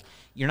mentioned. Like,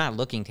 you're not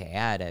looking to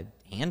add a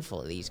handful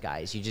of these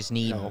guys. You just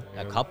need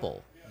a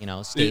couple,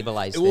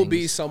 stabilize It will things.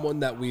 be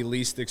someone that we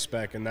least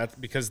expect, and that's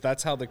because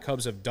that's how the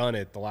Cubs have done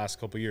it the last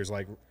couple of years.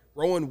 Like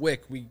Rowan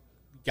Wick, we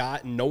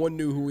got, and no one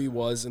knew who he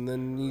was, and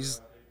then he's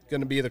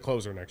going to be the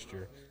closer next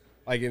year.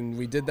 Like, and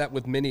we did that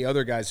with many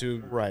other guys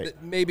who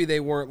maybe they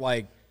weren't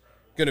like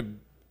going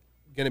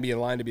to be in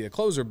line to be a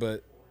closer,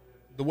 but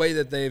the way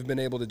that they've been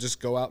able to just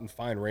go out and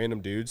find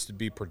random dudes to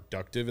be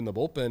productive in the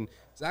bullpen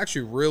is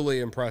actually really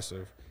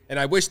impressive. And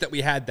I wish that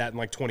we had that in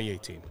like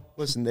 2018.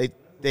 Listen,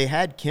 they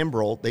had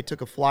Kimbrell. They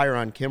took a flyer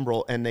on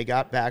Kimbrell, and they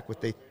got back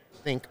what they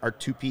think are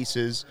two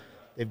pieces.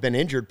 They've been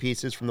injured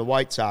pieces from the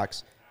White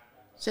Sox.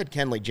 Said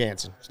Kenley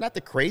Jansen. It's not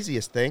the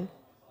craziest thing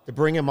to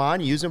bring him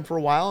on, use him for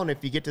a while, and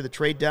if you get to the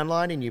trade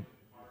deadline and you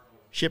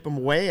ship him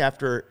away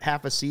after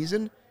half a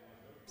season,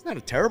 it's not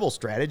a terrible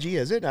strategy,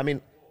 is it? I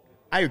mean,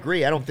 I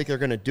agree. I don't think they're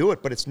going to do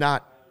it, but it's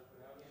not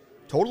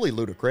totally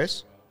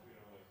ludicrous.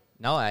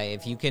 No,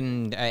 if you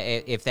can,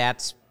 if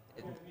that's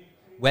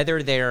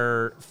whether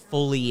they're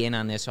fully in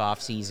on this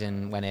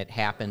offseason when it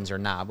happens or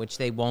not, which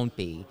they won't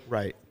be.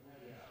 Right.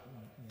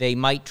 They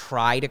might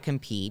try to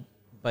compete,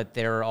 but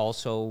they're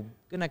also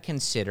going to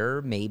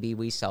consider maybe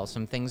we sell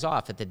some things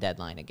off at the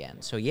deadline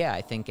again. So, yeah,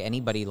 I think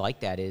anybody like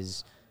that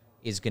is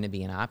going to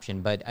be an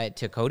option. But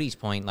to Cody's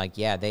point, like,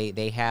 yeah,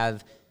 they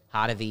have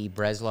Hotovy,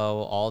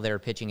 Breslow, all their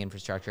pitching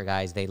infrastructure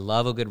guys. They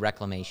love a good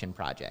reclamation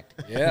project,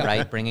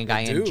 right? Bring a guy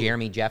in,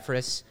 Jeremy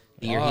Jeffress,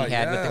 the year he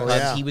had with the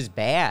Cubs, he was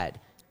bad.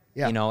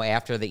 Yeah.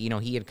 After that,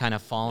 he had kind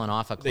of fallen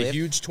off a cliff. The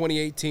huge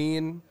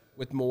 2018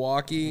 with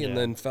Milwaukee and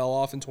then fell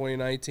off in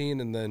 2019,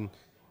 and then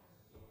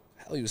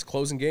he was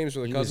closing games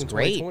for the Cubs in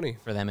 2020.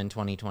 Great for them in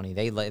 2020.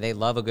 They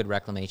love a good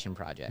reclamation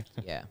project.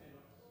 Yeah.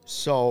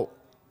 So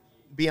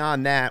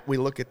beyond that, we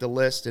look at the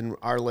list, and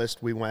our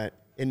list we went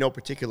in no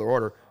particular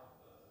order.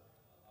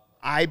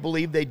 I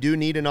believe they do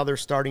need another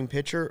starting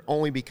pitcher,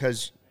 only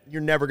because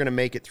you're never going to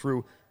make it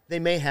through. They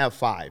may have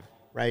 5,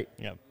 right?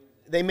 Yep.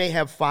 They may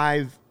have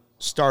 5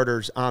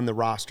 starters on the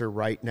roster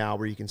right now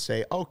where you can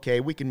say,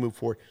 okay, we can move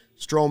forward.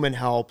 Stroman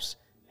helps.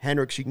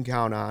 Hendricks you can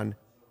count on.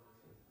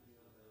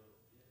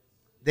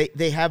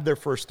 They have their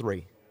first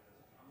 3.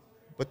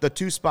 But the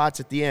 2 spots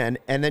at the end,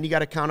 and then you got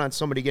to count on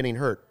somebody getting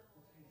hurt.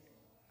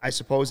 I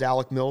suppose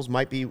Alec Mills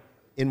might be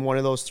in one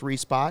of those 3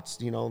 spots,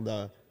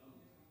 the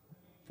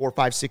 4,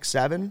 5, 6,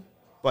 7.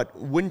 But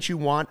wouldn't you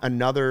want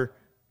another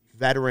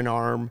veteran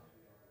arm,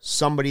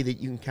 somebody that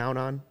you can count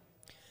on?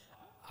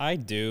 I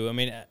do. I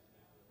mean,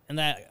 and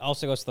that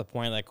also goes to the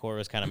point that Cora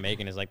was kind of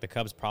making is like the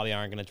Cubs probably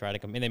aren't going to try to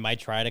compete. They might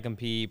try to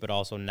compete, but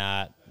also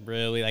not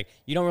really. Like,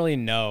 you don't really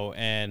know.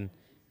 And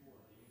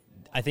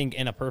I think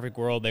in a perfect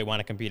world, they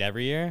want to compete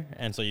every year.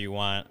 And so you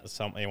want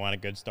a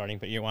good starting,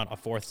 but you want a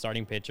 4th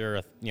starting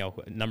pitcher,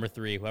 number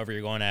 3, whoever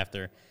you're going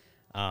after,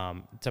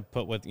 to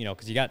put with,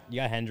 because you got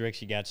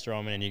Hendricks, you got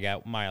Stroman, and you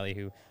got Miley,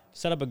 who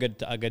set up a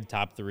good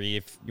top 3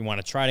 if you want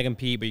to try to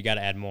compete, but you got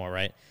to add more,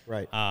 right?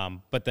 Right.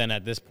 But then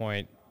at this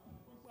point,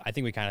 I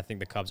think we kind of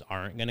think the Cubs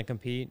aren't going to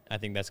compete. I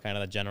think that's kind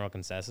of the general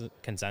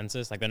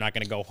consensus. Like, they're not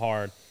going to go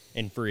hard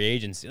in free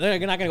agency. They're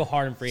not going to go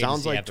hard in free agency.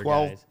 Sounds like after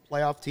 12 guys.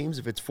 Playoff teams.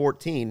 If it's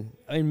 14,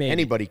 I mean, maybe.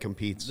 Anybody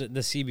competes. The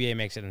CBA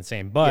makes it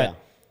insane. But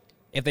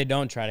if they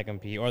don't try to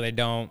compete, or they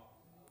don't,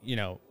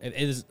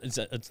 it's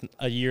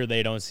a year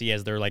they don't see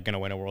as they're like going to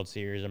win a World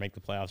Series or make the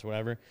playoffs or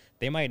whatever,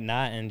 they might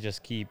not, and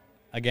just keep,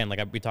 again, like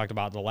we talked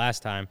about the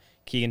last time,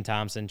 Keegan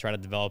Thompson, try to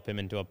develop him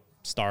into a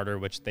starter,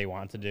 which they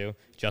want to do.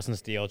 Justin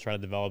Steele, try to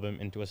develop him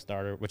into a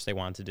starter, which they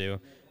want to do.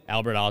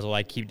 Albert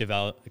Alzolay,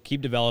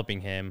 keep developing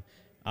him,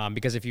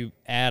 because if you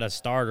add a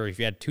starter, if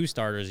you add 2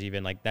 starters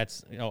even, like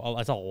that's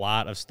that's a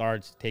lot of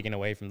starts taken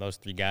away from those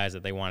 3 guys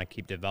that they want to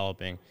keep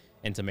developing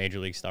into major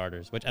league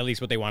starters, which at least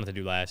what they wanted to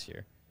do last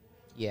year.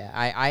 Yeah,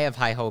 I have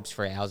high hopes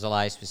for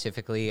Alzolay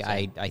specifically.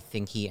 I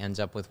think he ends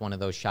up with one of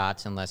those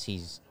shots unless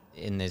he's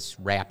in this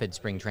rapid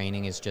spring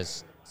training. It's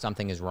just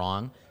something is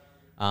wrong.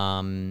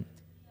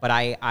 But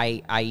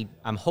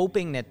I'm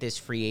hoping that this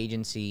free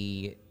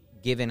agency,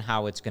 given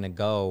how it's going to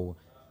go,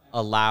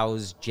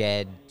 allows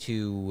Jed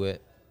to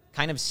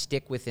kind of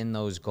stick within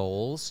those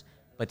goals,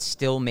 but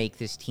still make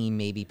this team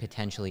maybe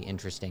potentially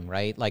interesting,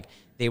 right? Like,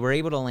 they were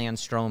able to land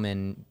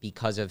Stroman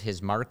because of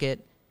his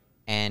market,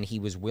 and he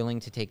was willing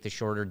to take the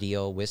shorter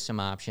deal with some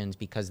options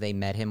because they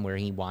met him where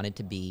he wanted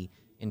to be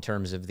in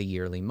terms of the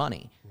yearly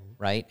money,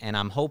 right? And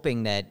I'm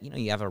hoping that,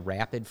 you have a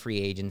rapid free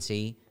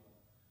agency.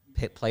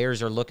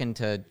 Players are looking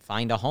to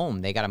find a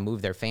home. They got to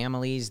move their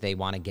families. They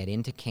want to get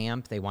into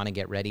camp. They want to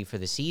get ready for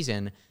the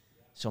season.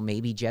 So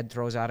maybe Jed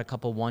throws out a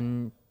couple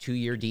 1-2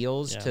 year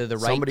deals to the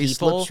right Somebody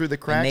people. slips through the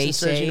cracks and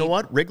says, you know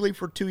what, Wrigley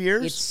for 2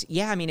 years?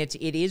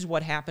 It is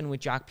what happened with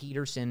Jock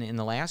Peterson in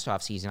the last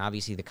offseason.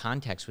 Obviously, the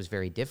context was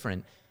very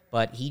different,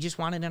 but he just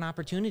wanted an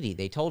opportunity.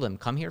 They told him,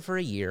 come here for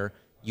a year.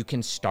 You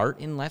can start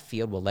in left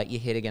field. We'll let you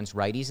hit against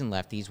righties and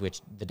lefties, which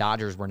the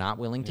Dodgers were not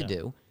willing to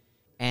do.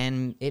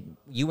 And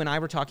you and I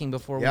were talking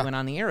before we went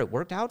on the air. It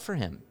worked out for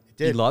him.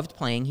 He loved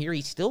playing here.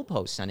 He still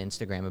posts on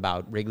Instagram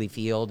about Wrigley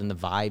Field and the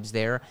vibes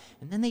there.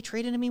 And then they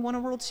traded him. He won a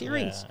World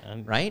Series,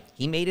 right?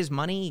 He made his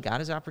money. He got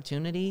his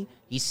opportunity.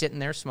 He's sitting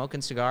there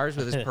smoking cigars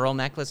with his pearl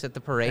necklace at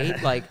the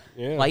parade. Like,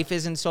 life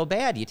isn't so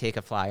bad. You take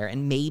a flyer.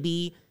 And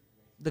maybe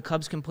the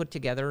Cubs can put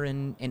together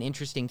an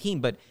interesting team.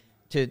 But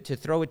to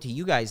throw it to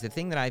you guys, the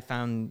thing that I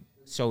found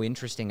so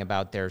interesting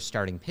about their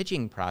starting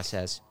pitching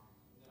process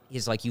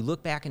is, like, you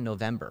look back in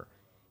November,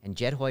 and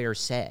Jed Hoyer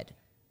said,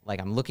 like,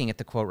 I'm looking at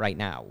the quote right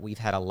now, we've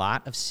had a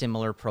lot of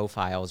similar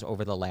profiles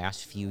over the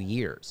last few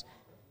years.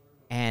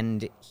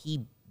 And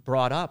he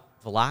brought up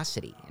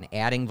velocity and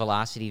adding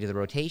velocity to the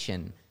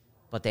rotation,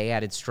 but they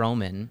added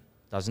Stroman,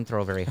 doesn't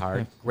throw very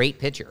hard, great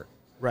pitcher.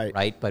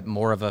 Right, but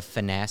more of a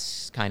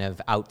finesse, kind of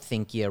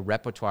outthink you,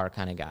 repertoire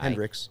kind of guy.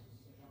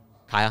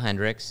 Kyle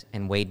Hendricks,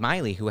 and Wade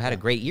Miley, who had a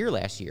great year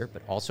last year,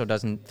 but also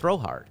doesn't throw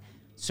hard.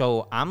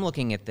 So I'm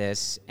looking at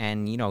this,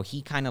 and,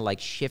 he kind of, like,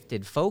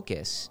 shifted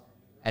focus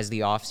as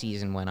the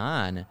offseason went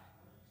on.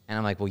 And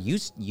I'm like, well,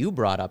 you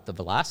brought up the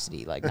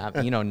velocity, like not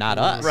not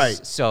us.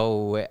 Right.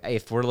 So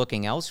if we're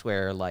looking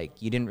elsewhere,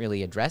 like you didn't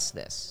really address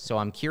this. So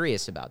I'm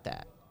curious about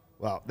that.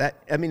 Well,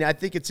 I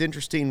think it's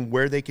interesting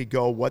where they could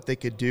go, what they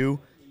could do.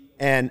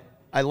 And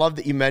I love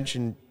that you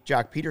mentioned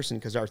Jock Peterson,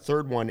 because our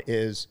third one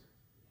is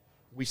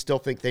we still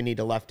think they need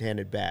a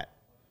left-handed bat.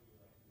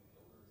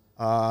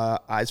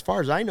 As far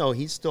as I know,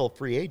 he's still a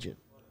free agent,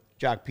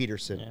 Jock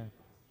Peterson. Yeah.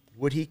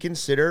 Would he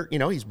consider,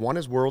 he's won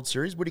his World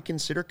Series, would he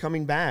consider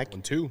coming back?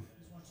 1-2.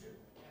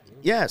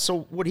 Yeah,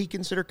 so would he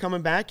consider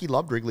coming back? He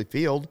loved Wrigley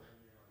Field.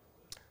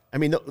 I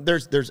mean,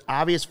 there's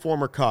obvious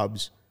former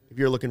Cubs if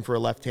you're looking for a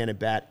left-handed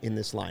bat in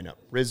this lineup.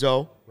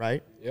 Rizzo,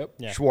 right? Yep.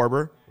 Yeah.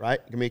 Schwarber, right?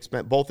 Going to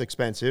be both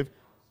expensive.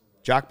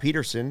 Jock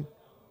Peterson,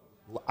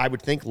 I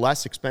would think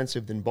less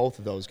expensive than both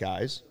of those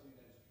guys,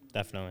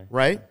 Definitely.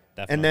 right?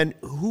 Definitely. And then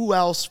who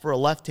else for a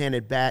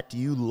left-handed bat do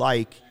you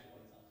like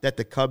that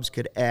the Cubs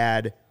could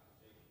add?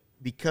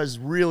 Because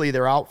really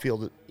their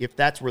outfield, if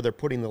that's where they're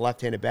putting the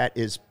left-handed bat,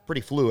 is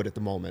pretty fluid at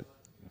the moment.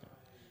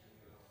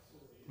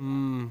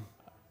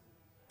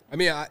 I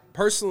mean, I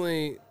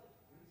personally,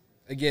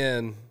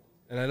 again,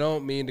 and I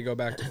don't mean to go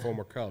back to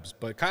former Cubs,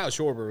 but Kyle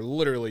Schwarber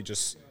literally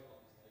just,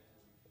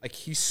 like,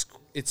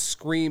 it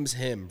screams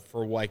him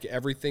for, like,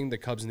 everything the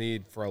Cubs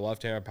need for a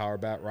left-handed power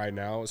bat right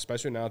now,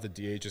 especially now that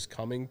the DH is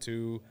coming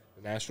to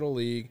the National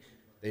League.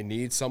 They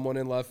need someone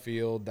in left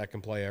field that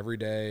can play every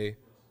day.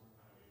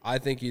 I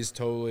think he's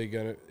totally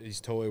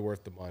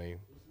worth the money.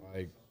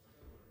 Like,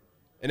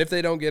 and if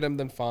they don't get him,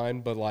 then fine.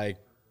 But like,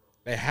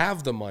 they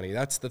have the money.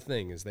 That's the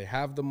thing, is they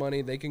have the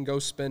money. They can go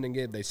spend and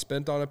get. They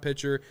spent on a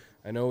pitcher.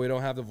 I know we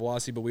don't have the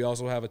velocity, but we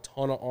also have a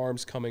ton of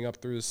arms coming up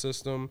through the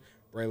system.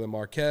 Braylon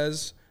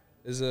Marquez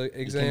is an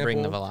example. He can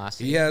bring the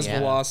velocity. He has Yeah.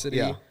 velocity.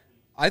 Yeah.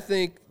 I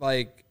think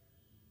like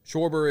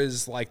Schwarber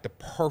is like the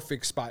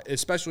perfect spot,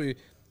 especially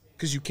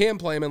because you can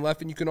play him in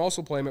left and you can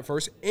also play him at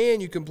first,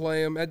 and you can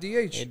play him at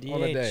DH,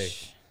 on a day.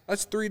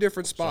 That's 3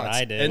 different spots.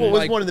 I did. And Well, it was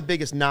like, one of the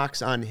biggest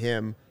knocks on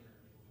him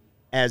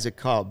as a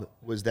Cub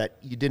was that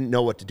you didn't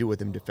know what to do with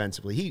him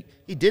defensively.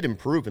 He did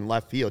improve in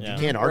left field. Yeah.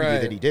 You can't argue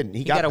Right. that he didn't.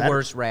 He got a better.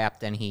 worse rap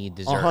than he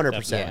deserved.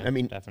 100%. Yeah. I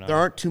mean, Definitely. there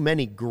aren't too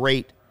many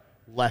great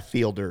left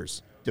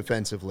fielders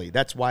defensively.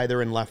 That's why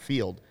they're in left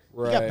field. He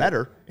got Right.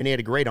 better, and he had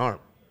a great arm.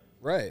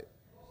 right.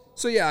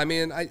 So yeah, I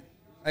mean, I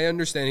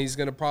understand he's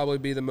going to probably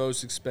be the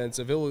most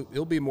expensive.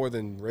 He'll be more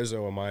than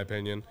Rizzo in my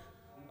opinion.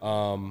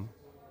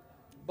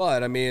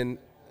 But I mean,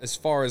 as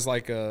far as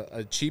like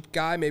a cheap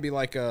guy, maybe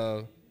like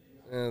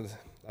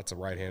that's a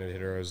right-handed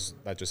hitter.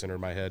 That just entered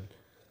my head.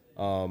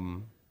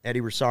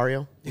 Eddie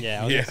Rosario.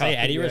 Yeah, I was gonna say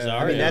Eddie Yeah. Rosario.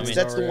 I mean, that's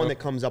the Rosario. one that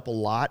comes up a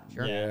lot.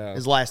 Yeah.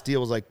 His last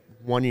deal was like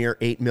 1 year,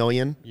 $8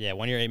 million. Yeah,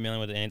 1 year, $8 million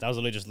with the Indians. I was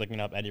literally just looking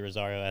up Eddie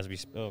Rosario as we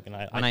spoke, and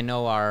And I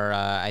know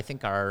I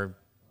think our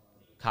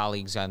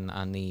colleagues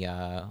on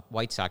the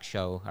White Sox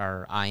show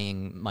are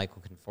eyeing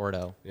Michael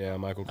Conforto. Yeah,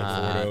 Michael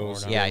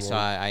Conforto. Yeah, I saw.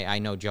 I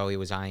know Joey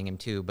was eyeing him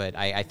too, but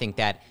I think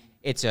that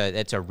it's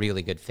a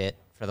really good fit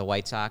for the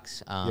White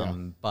Sox.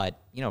 But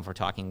if we're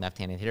talking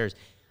left-handed hitters,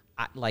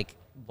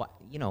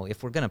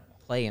 if we're gonna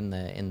play in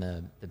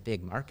the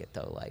big market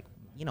though,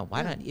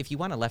 why not? If you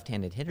want a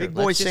left-handed hitter, Big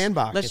boy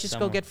sandbox. Let's Get just go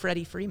someone. get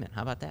Freddie Freeman.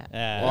 How about that?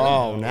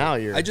 Oh, now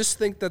you're. I just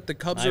think that the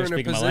Cubs Now are you're in a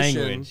speaking my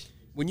position language.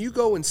 when you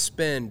go and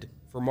spend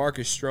for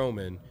Marcus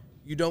Stroman,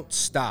 you don't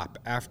stop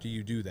after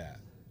you do that.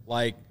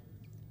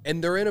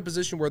 And they're in a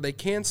position where they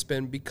can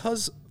spend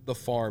because the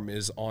farm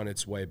is on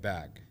its way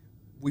back.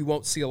 We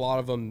won't see a lot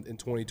of them in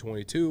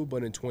 2022,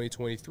 but in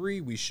 2023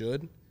 we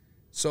should.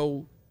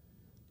 So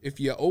if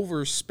you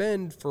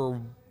overspend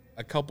for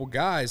a couple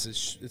guys,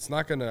 it's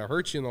not going to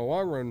hurt you in the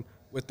long run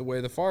with the way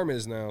the farm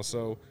is now.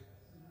 So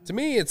to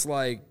me, it's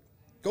like,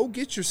 go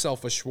get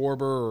yourself a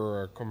Schwarber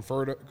or a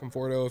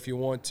Conforto if you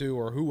want to,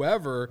 or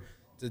whoever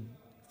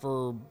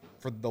for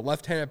the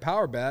left-handed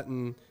power bat,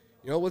 and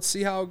let's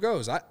see how it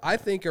goes. I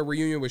think a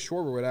reunion with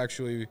Schwarber would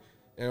actually,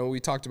 we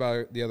talked about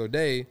it the other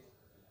day,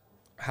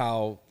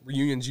 how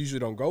reunions usually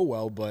don't go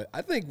well, but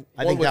I think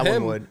I one think with that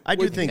him one would. I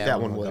do think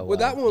that one would. go Well,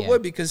 that one Yeah.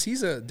 would, because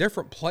he's a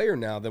different player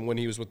now than when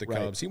he was with the Right.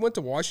 Cubs. He went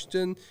to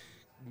Washington,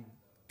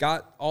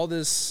 got all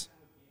this,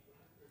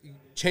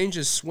 changed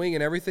his swing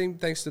and everything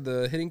thanks to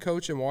the hitting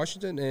coach in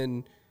Washington,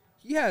 and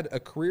he had a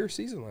career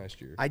season last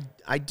year.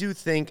 I do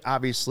think,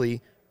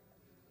 obviously,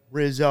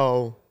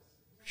 Rizzo,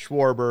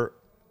 Schwarber,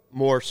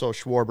 more so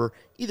Schwarber,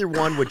 either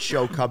one would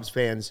show Cubs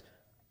fans,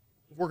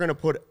 we're going to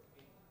put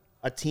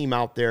a team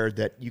out there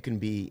that you can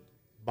be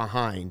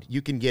behind,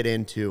 you can get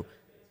into.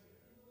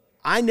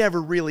 I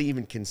never really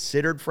even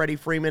considered Freddie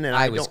Freeman, and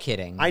I I was don't-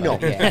 kidding, I know,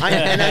 but yeah.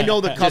 and I know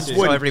the Cubs Just so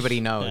would. everybody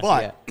knows.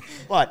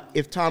 But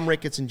if Tom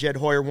Ricketts and Jed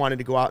Hoyer wanted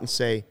to go out and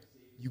say,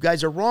 you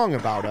guys are wrong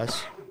about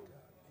us,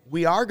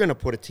 we are going to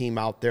put a team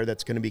out there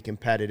that's going to be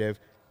competitive,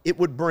 it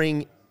would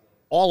bring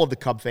all of the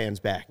Cub fans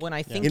back When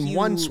I think in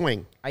one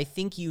swing. I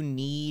think you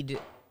need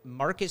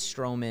Marcus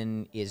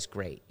Stroman is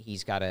great.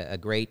 He's got a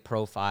great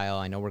profile.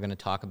 I know we're going to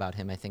talk about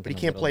him. I think, But in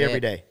he a can't little play every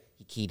bit. day.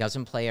 He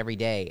doesn't play every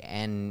day,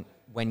 and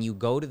when you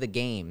go to the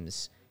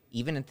games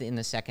even in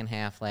the second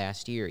half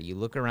last year, you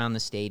look around the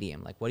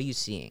stadium, like, what are you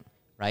seeing,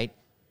 right?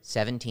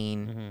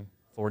 17,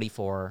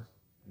 44,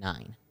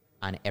 9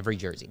 on every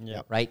jersey,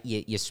 right?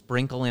 You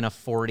sprinkle in a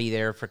 40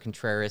 there for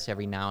Contreras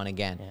every now and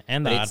again. Yeah,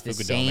 and but the it's the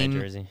Fukudome same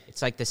jersey.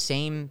 It's like the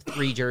same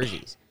 3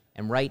 jerseys.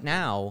 And right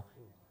now,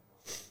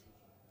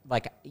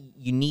 like,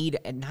 you need,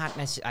 not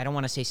necessarily, I don't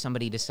want to say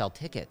somebody to sell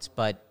tickets,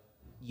 but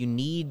you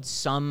need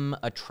some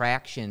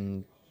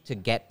attraction to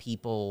get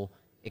people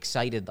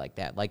excited like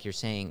that, like you're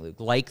saying, Luke,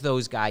 like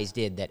those guys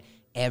did, that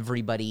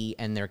everybody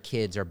and their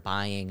kids are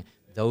buying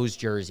those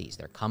jerseys.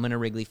 They're coming to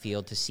Wrigley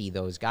Field to see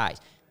those guys.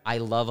 I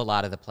love a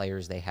lot of the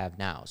players they have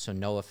now, so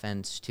no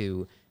offense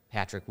to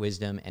Patrick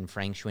Wisdom and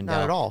Frank Schwindel.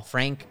 Not at all.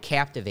 Frank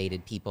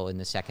captivated people in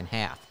the second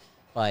half,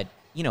 but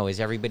is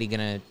everybody going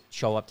to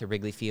show up to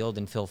Wrigley Field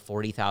and fill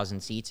 40,000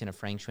 seats in a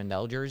Frank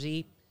Schwindel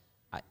jersey?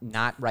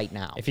 Not right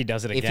now. If he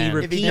does it If again. he If he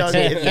repeats does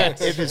it, it,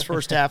 yes. if his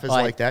first half is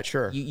But like that,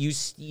 sure. You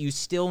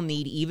still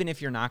need, even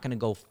if you're not going to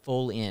go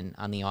full in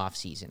on the off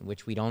season,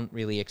 which we don't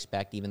really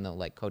expect, even though,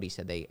 like Cody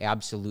said, they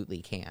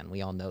absolutely can.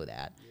 We all know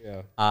that.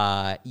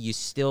 Yeah. You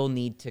still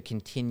need to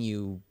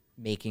continue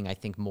making, I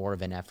think, more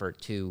of an effort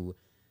to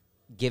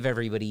give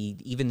everybody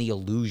even the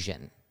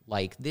illusion,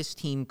 like, this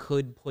team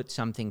could put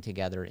something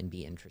together and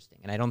be interesting.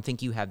 And I don't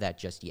think you have that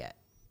just yet.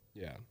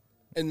 Yeah.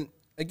 And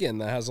again,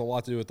 that has a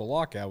lot to do with the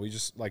lockout. We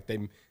just, like,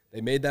 they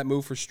made that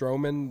move for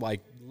Stroman,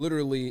 like,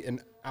 literally an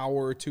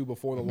hour or two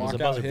before the was a lockout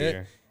buzzer hit.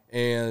 beater.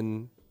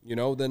 And,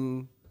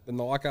 then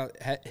the lockout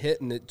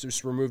hit and it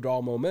just removed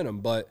all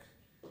momentum. But,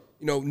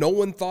 no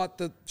one thought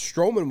that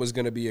Stroman was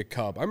going to be a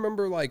Cub. I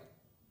remember, like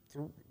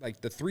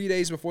the 3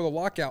 days before the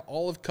lockout,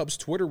 all of Cubs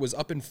Twitter was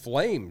up in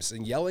flames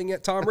and yelling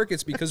at Tom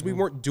Ricketts because we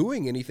weren't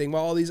doing anything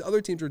while all these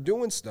other teams were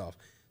doing stuff.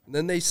 And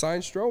then they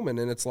signed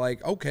Stroman, and it's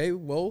like, okay,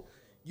 well,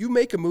 you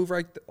make a move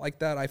like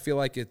that, I feel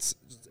like it's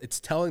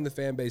telling the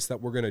fan base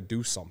that we're going to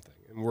do something,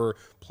 and we're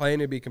playing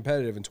to be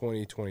competitive in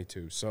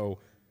 2022. So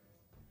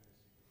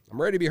I'm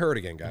ready to be heard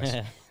again,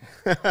 guys.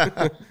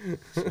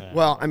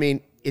 Well, I mean,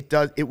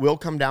 it will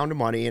come down to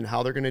money and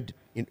how they're going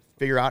to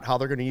figure out how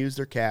they're going to use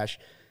their cash.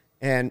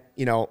 And,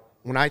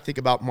 when I think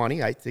about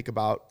money, I think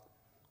about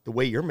the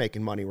way you're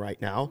making money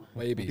right now.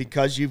 Maybe.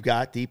 Because you've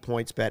got the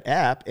PointsBet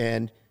app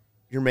and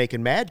you're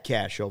making mad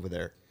cash over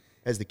there,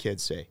 as the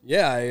kids say.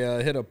 Yeah,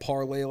 I hit a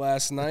parlay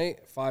last night,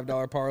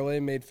 $5 parlay,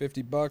 made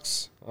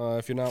 $50.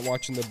 If you're not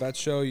watching the bet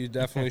show, you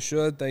definitely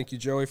should. Thank you,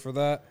 Joey, for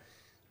that.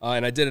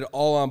 And I did it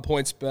all on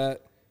PointsBet,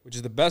 which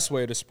is the best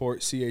way to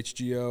support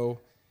CHGO,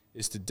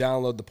 is to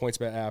download the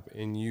PointsBet app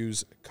and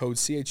use code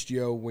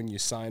CHGO when you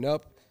sign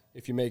up.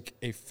 If you make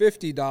a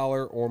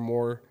 $50 or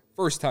more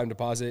first-time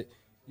deposit,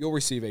 you'll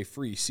receive a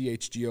free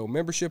CHGO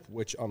membership,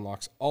 which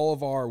unlocks all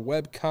of our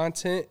web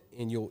content,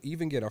 and you'll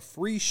even get a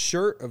free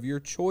shirt of your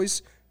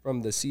choice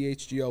from the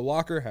CHGO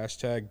locker,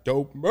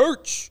 #dope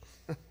merch.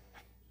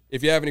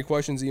 If you have any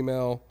questions,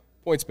 email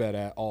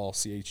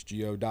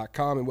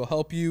pointsbet@allchgo.com, and we'll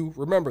help you.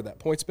 Remember that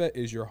PointsBet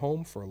is your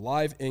home for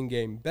live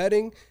in-game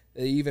betting.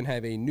 They even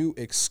have a new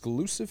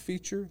exclusive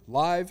feature,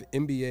 live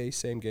NBA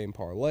same-game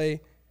parlay.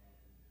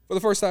 For the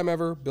first time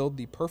ever, build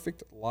the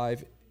perfect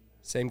live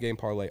same-game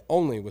parlay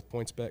only with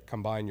PointsBet.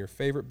 Combine your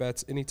favorite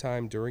bets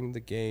anytime during the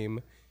game.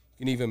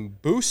 You can even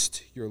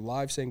boost your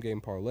live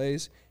same-game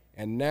parlays.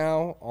 And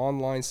now,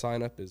 online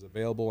sign-up is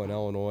available in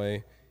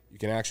Illinois. You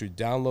can actually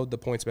download the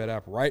PointsBet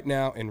app right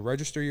now and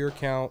register your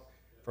account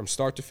from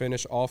start to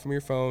finish, all from your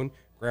phone.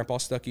 Grandpa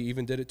Stuckey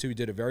even did it, too. He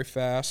did it very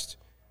fast.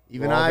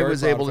 Even We're all I very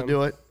was proud able of to him.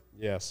 do it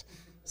Yes.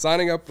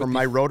 Signing up from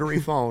my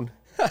rotary phone.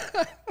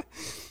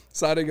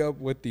 Signing up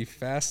with the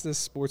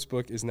fastest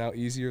sportsbook is now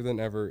easier than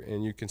ever,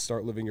 and you can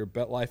start living your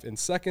bet life in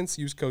seconds.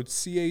 Use code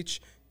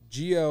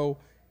CHGO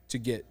to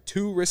get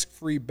 2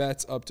 risk-free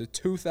bets up to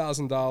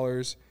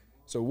 $2,000.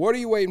 So what are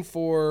you waiting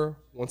for?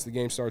 Once the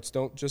game starts,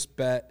 don't just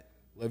bet.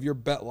 Live your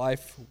bet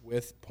life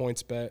with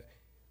PointsBet.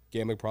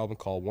 Gambling problem,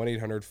 call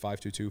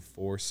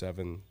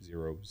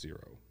 1-800-522-4700.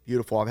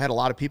 Beautiful. I've had a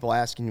lot of people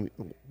asking me,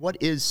 what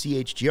is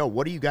CHGO?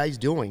 What are you guys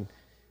doing?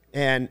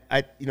 And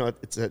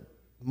it's a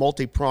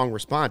multi-pronged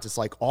response. It's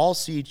like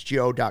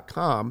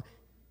allchgo.com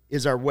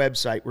is our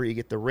website where you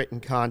get the written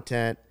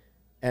content,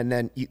 and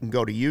then you can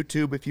go to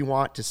YouTube if you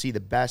want to see the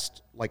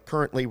best. Like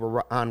currently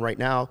we're on right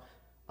now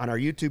on our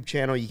YouTube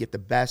channel, you get the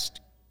best,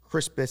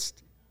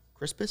 crispest,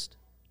 Crisp.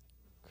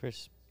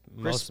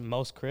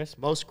 Most crisp?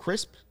 most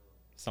crisp.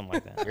 Something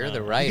like that. You're the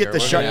You writer. get the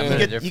We're sharp. gonna You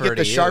get defer the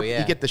to sharp. yeah.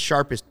 You get the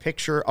sharpest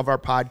picture of our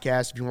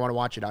podcast if you want to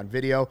watch it on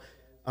video.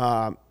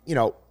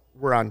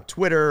 We're on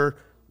Twitter.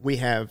 We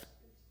have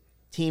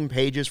team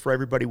pages for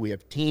everybody. We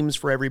have teams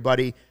for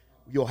everybody.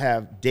 You'll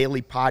have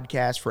daily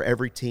podcasts for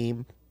every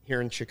team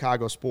here in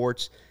Chicago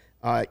sports.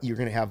 You're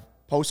going to have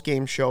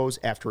post-game shows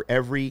after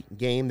every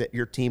game that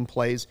your team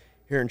plays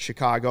here in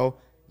Chicago.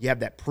 You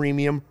have that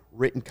premium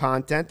written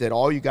content that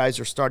all you guys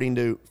are starting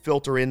to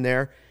filter in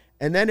there.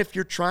 And then if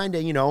you're trying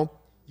to,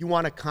 you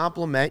want to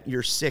complement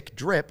your sick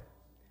drip,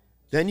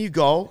 then you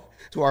go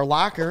to our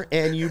locker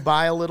and you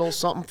buy a little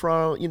something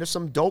from,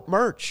 some dope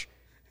merch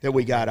that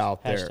we got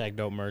out there.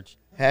 #dope merch.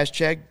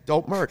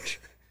 #dope merch.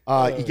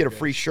 You get a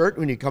free shirt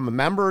when you become a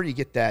member. You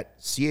get that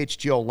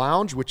CHGO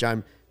lounge, which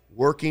I'm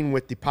working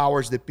with the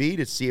powers that be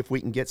to see if we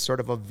can get sort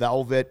of a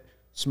velvet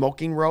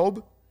smoking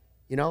robe,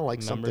 like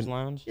Members something.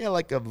 lounge? Yeah,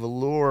 like a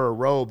velour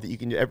robe that you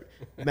can.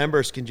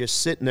 Members can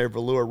just sit in their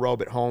velour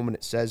robe at home, and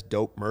it says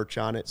 "dope" merch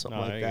on it, something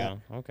like there that.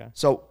 you go. Okay.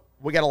 So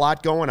we got a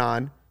lot going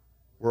on.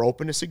 We're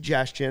open to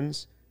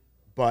suggestions,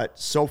 but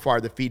so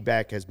far the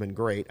feedback has been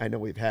great. I know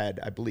we've had,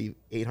 I believe,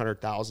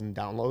 800,000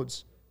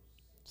 downloads.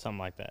 Something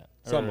like that.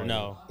 Something like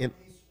no. In-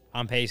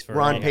 On pace for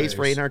We're on pace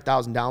for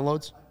 800,000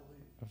 downloads.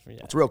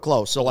 yeah, It's real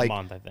close. So a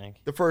month, I think.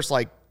 the first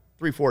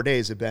 3-4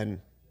 days have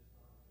been.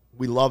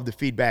 We love the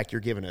feedback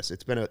you're giving us.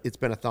 It's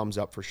been a thumbs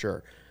up for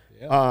sure.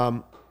 Yeah.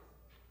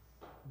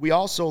 We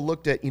also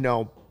looked at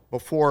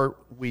before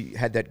we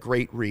had that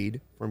great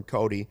read from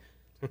Cody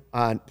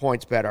on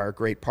PointsBet, our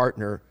great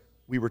partner.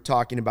 We were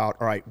talking about,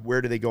 all right,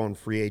 where do they go in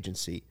free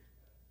agency?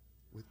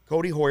 With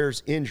Cody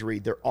Hoyer's injury,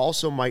 there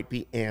also might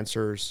be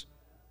answers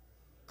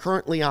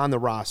currently on the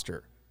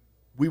roster.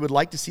 We would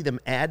like to see them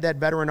add that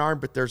veteran arm,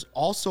 but there's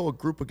also a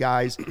group of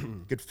guys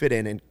that could fit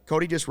in. And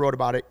Cody just wrote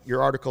about it.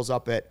 Your article's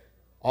up at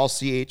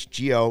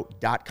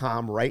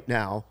allchgo.com right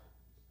now.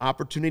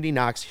 Opportunity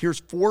knocks. Here's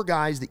 4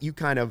 guys that you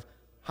kind of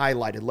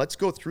highlighted. Let's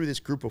go through this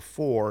group of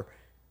 4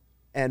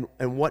 and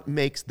what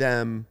makes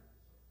them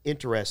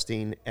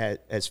interesting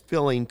as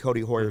filling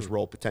Cody Hoyer's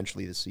role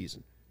potentially this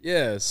season.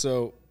 Yeah,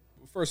 so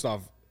first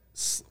off,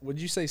 would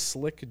you say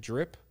slick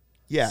drip?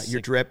 Yeah,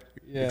 your drip.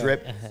 Yeah. Your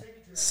drip.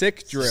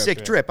 Sick drip.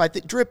 Sick drip. I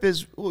think drip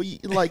is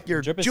like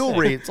your Drip is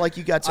jewelry. sick. It's like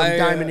you got some I,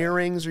 diamond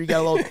earrings, or you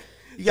got a little.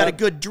 You got a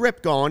good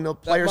drip going. The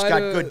player's got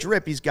good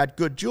drip. He's got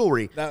good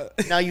jewelry.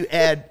 Now you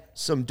add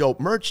some dope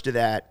merch to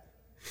that.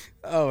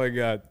 Oh my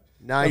God.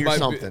 Now you're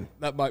something.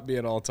 That might be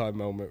an all-time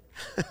moment.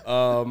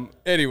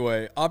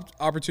 Anyway,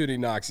 opportunity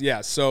knocks.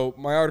 Yeah, so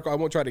my article, I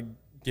won't try to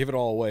give it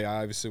all away.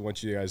 I obviously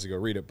want you guys to go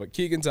read it. But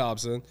Keegan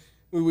Thompson,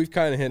 who we've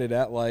kind of hinted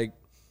at,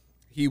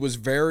 he was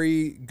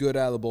very good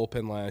out of the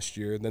bullpen last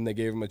year. Then they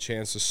gave him a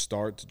chance to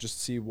start to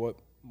just see what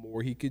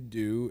more he could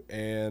do,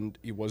 and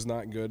he was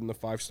not good in the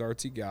 5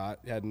 starts he got.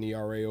 Had an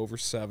ERA over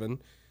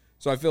 7.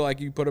 So I feel like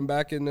you put him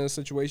back in a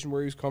situation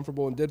where he was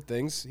comfortable and did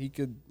things, he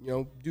could,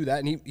 do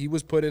that. And he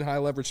was put in high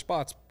leverage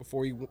spots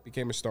before he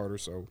became a starter.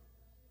 So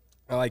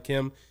I like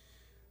him.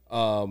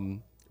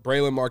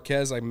 Braylon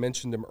Marquez, I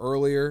mentioned him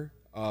earlier.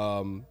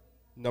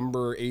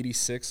 Number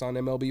 86 on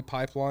MLB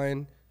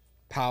Pipeline.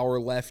 Power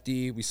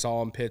lefty. We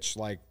saw him pitch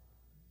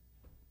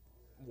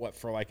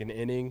for an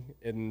inning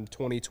in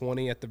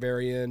 2020 at the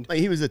very end.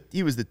 He was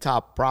the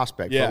top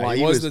prospect. Yeah,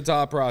 he was the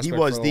top prospect. He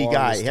was for the guy.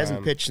 longest He hasn't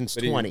time. pitched since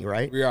But 20,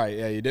 right? Right.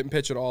 Yeah, he didn't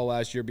pitch at all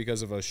last year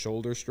because of a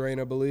shoulder strain,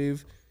 I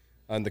believe.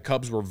 And the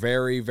Cubs were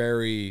very,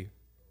 very,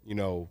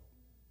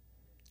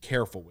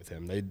 careful with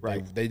him. They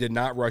did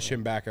not rush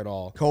him back at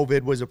all.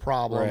 COVID was a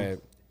problem. Right.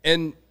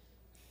 And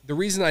the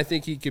reason I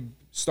think he could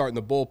start in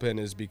the bullpen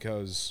is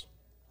because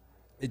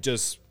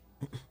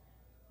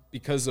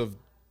of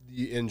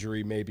the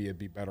injury, maybe it'd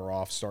be better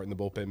off starting the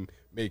bullpen,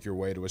 make your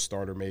way to a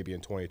starter maybe in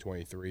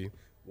 2023,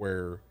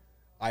 where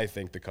I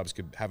think the Cubs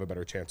could have a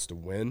better chance to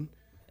win.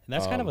 And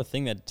that's kind of a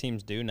thing that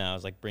teams do now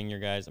is bring your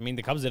guys. I mean,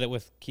 the Cubs did it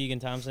with Keegan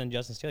Thompson and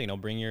Justin Steele.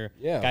 Bring your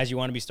guys you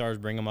want to be stars,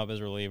 bring them up as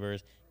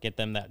relievers, get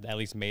them that at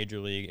least major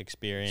league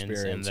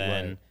experience and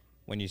then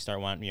when you start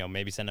wanting,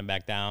 maybe send them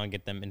back down,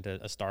 get them into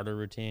a starter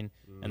routine,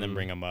 and then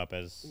bring them up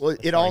as. Well,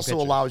 it also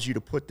pitchers. allows you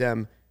to put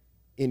them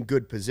in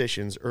good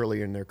positions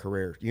earlier in their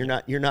career. You're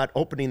not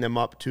opening them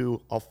up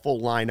to a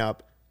full lineup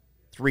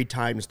 3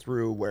 times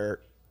through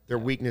where their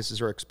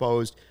weaknesses are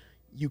exposed.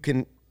 You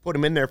can put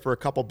them in there for a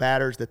couple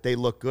batters that they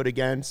look good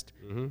against.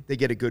 Mm-hmm. They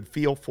get a good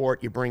feel for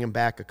it. You bring them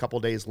back a couple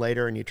days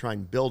later and you try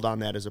and build on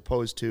that, as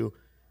opposed to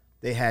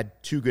they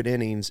had 2 good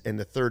innings and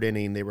the 3rd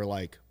inning they were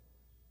like,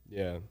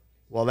 yeah,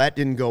 well, that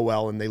didn't go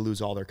well, and they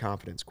lose all their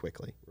confidence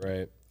quickly.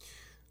 Right.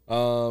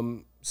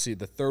 The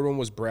 3rd one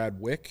was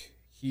Brad Wick.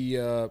 He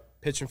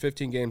pitched in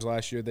 15 games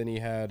last year. Then he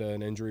had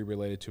an injury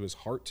related to his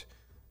heart.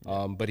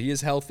 But he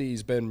is healthy.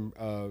 He's been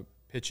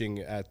pitching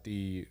at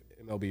the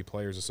MLB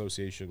Players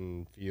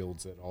Association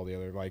fields and all the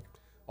other,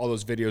 all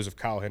those videos of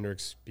Kyle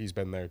Hendricks. He's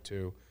been there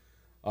too.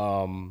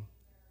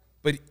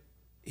 But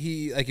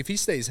he, if he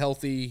stays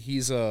healthy,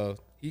 he's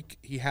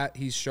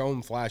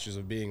shown flashes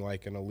of being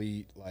an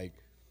elite,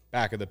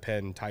 back of the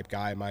pen type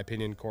guy. In my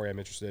opinion, Corey, I'm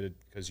interested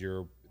because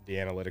you're the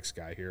analytics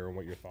guy here and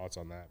what your thoughts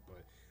on that. But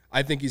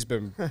I think he's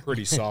been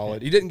pretty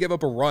solid. He didn't give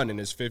up a run in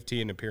his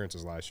 15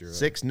 appearances last year.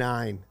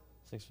 6'9".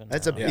 6'9".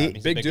 That's a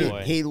He's big dude.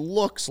 boy. He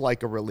looks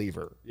like a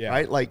reliever, Yeah.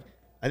 right?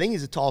 I think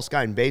he's the tallest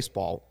guy in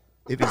baseball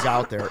if he's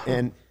out there.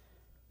 And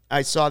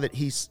I saw that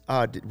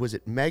was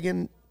it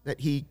Megan that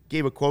he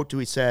gave a quote to?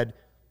 He said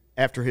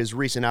after his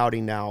recent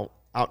outing now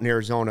out in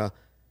Arizona,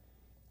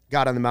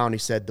 got on the mound, he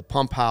said, the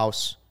pump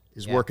house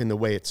is working the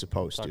way it's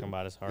supposed Talking to.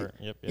 about his heart.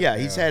 Yep. Yeah,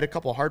 he's had a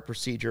couple heart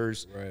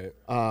procedures Right.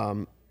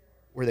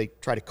 where they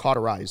try to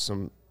cauterize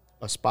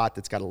a spot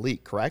that's got a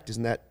leak, correct?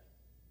 Isn't that,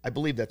 I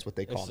believe that's what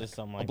they call it. just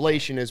something like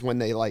Ablation is when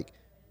they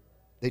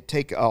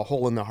take a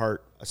hole in the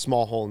heart, a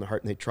small hole in the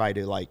heart, and they try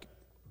to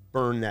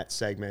burn that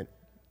segment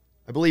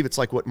I believe it's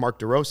like what Mark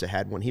DeRosa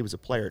had when he was a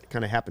player. It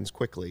kind of happens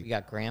quickly. We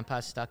got Grandpa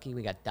Stuckey.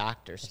 We got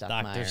Dr.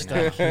 Dr.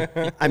 Stuckmeyer.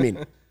 now. I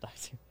mean,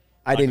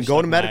 I didn't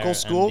go to medical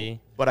school,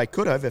 but I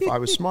could have if I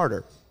was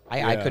smarter.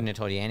 I couldn't have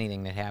told you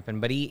anything that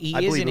happened, but he I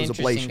is believe an it was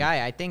interesting ablation.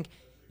 guy. I think,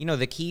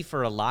 the key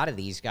for a lot of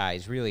these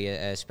guys, really,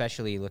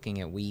 especially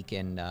looking at Week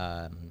and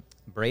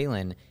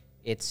Braylon,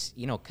 it's,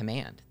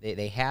 command.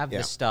 They have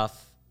the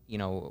stuff,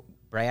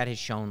 Brad has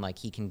shown like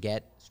he can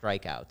get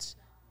strikeouts,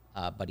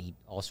 but he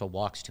also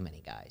walks too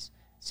many guys.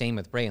 Same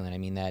with Braylon. I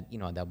mean,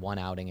 that one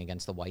outing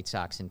against the White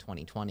Sox in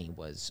 2020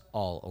 was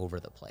all over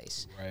the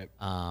place. Right.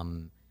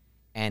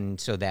 And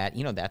so that,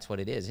 that's what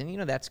it is.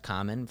 And, that's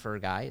common for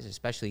guys,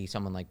 especially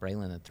someone like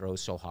Braylon that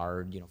throws so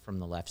hard, from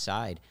the left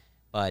side.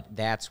 But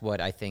that's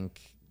what I think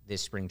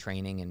this spring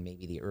training and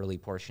maybe the early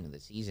portion of the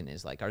season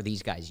is like, are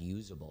these guys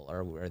usable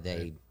or are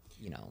they,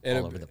 all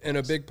over the place? And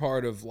a big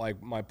part of,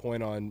 like, my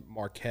point on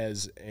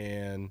Marquez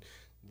and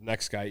the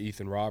next guy,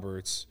 Ethan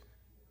Roberts,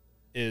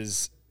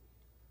 is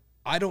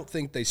I don't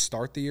think they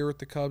start the year with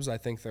the Cubs. I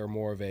think they're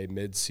more of a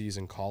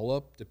mid-season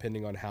call-up,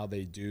 depending on how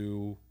they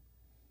do,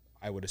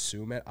 I would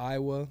assume, at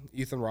Iowa.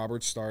 Ethan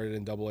Roberts started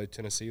in AA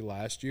Tennessee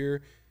last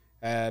year,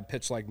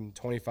 pitched like in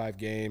 25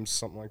 games,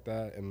 something like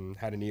that, and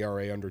had an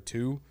ERA under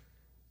 2.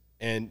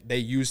 And they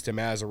used him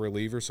as a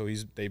reliever, so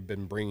they've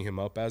been bringing him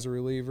up as a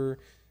reliever.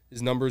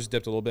 His numbers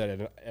dipped a little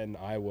bit in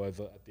Iowa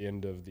at the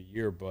end of the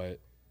year, but,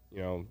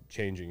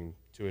 changing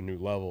to a new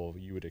level,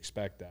 you would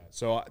expect that.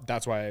 So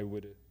that's why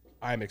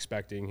I'm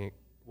expecting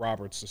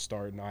Roberts to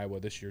start in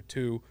Iowa this year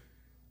too,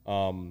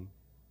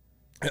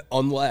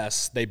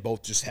 unless they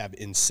both just have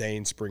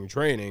insane spring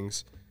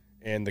trainings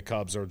and the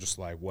Cubs are just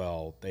like,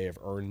 well, they have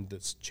earned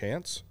this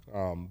chance.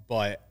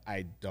 But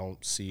I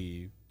don't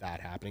see that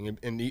happening,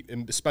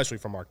 and especially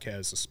from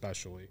Marquez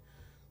especially.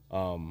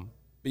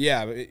 But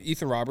yeah,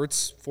 Ethan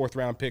Roberts,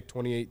 4th-round pick,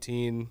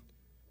 2018.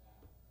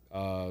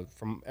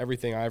 From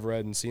everything I've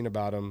read and seen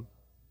about him,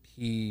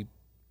 he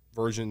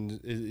version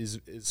is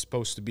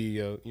supposed to be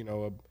a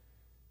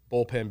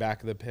bullpen,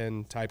 back of the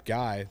pen type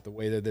guy, the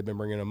way that they've been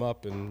bringing him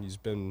up, and he's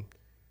been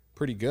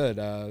pretty good.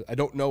 I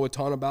don't know a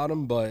ton about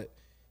him, but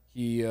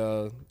he,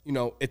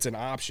 it's an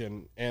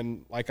option.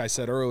 And like I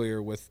said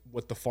earlier, with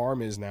what the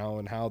farm is now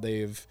and how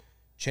they've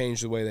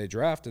changed the way they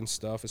draft and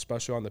stuff,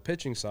 especially on the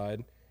pitching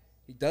side,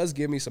 he does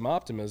give me some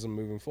optimism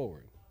moving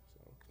forward.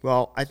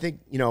 Well, I think,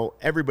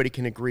 everybody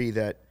can agree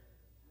that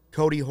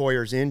Cody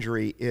Hoyer's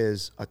injury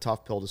is a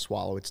tough pill to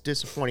swallow. It's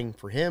disappointing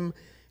for him.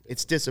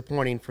 It's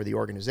disappointing for the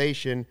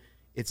organization.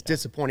 It's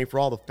disappointing for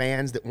all the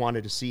fans that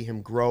wanted to see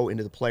him grow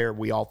into the player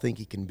we all think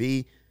he can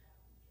be.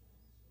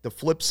 The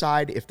flip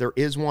side, if there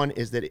is one,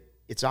 is that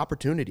it's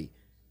opportunity.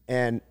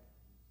 And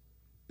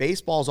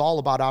baseball is all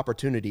about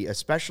opportunity,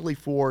 especially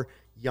for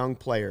young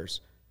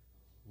players.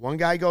 One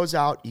guy goes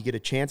out, you get a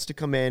chance to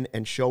come in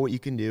and show what you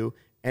can do.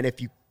 And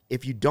if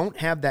you don't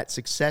have that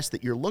success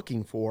that you're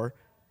looking for,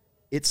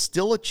 it's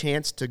still a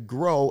chance to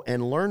grow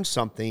and learn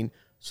something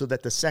so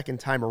that the second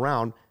time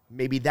around,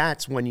 maybe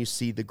that's when you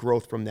see the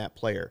growth from that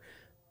player.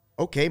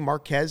 Okay,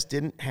 Marquez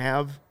didn't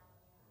have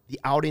the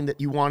outing that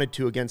you wanted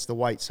to against the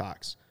White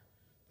Sox.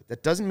 But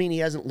that doesn't mean he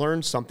hasn't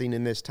learned something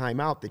in this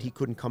timeout that he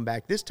couldn't come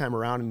back this time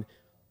around and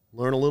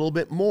learn a little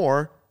bit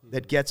more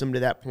that gets him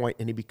to that point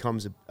and he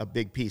becomes a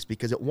big piece.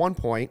 Because at one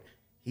point,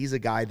 he's a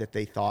guy that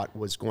they thought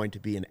was going to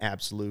be an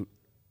absolute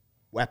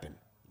weapon.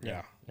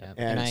 Yeah. Yeah.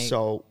 And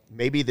so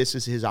maybe this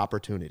is his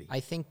opportunity. I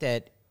think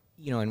that,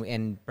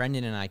 and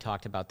Brendan and I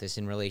talked about this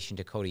in relation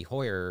to Cody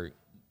Hoyer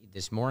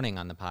this morning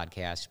on the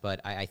podcast, but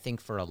I think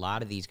for a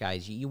lot of these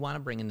guys, you want to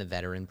bring in the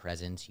veteran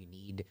presence. You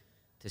need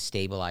to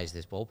stabilize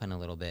this bullpen a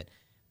little bit.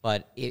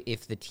 But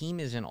if the team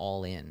isn't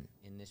all in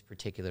this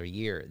particular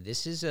year,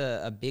 this is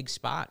a big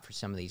spot for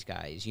some of these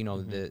guys.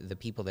 The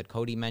people that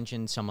Cody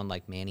mentioned, someone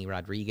like Manny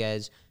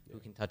Rodriguez, who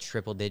can touch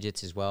triple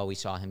digits as well. We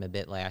saw him a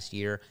bit last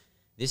year.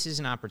 This is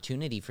an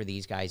opportunity for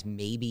these guys,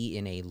 maybe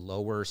in a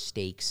lower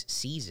stakes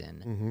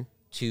season,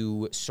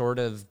 to sort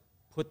of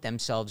put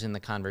themselves in the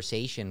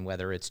conversation,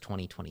 whether it's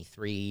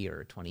 2023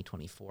 or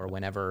 2024,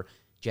 whenever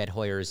Jed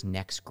Hoyer's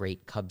next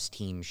great Cubs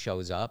team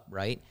shows up,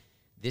 right?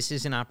 This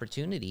is an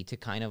opportunity to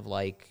kind of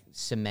like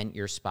cement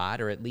your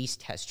spot or at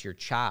least test your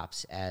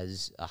chops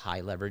as a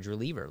high leverage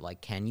reliever.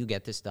 Like, can you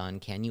get this done?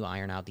 Can you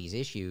iron out these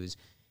issues?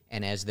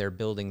 And as they're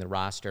building the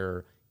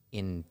roster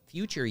in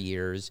future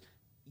years,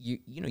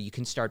 you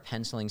can start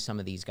penciling some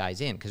of these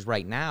guys in. Because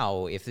right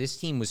now, if this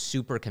team was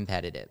super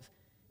competitive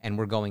and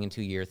we're going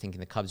into a year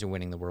thinking the Cubs are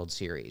winning the World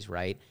Series,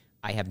 right?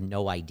 I have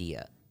no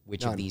idea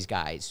which of these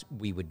guys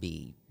we would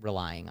be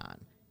relying on.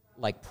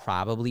 Like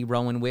probably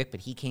Rowan Wick,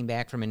 but he came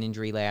back from an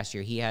injury last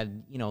year. He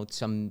had,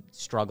 some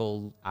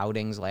struggle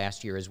outings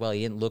last year as well. He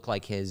didn't look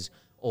like his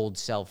old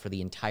self for the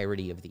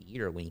entirety of the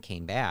year when he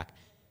came back.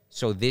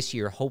 So this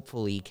year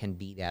hopefully can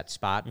be that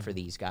spot for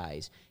these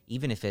guys,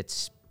 even if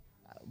it's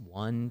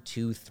 1,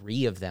 2,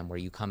 3 of them where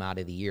you come out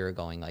of the year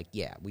going like,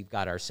 yeah, we've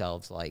got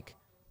ourselves like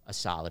a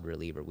solid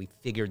reliever. We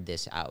figured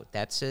this out.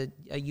 That's a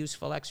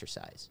useful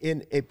exercise.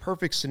 In a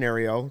perfect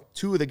scenario,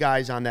 2 of the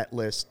guys on that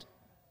list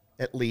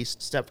at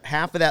least,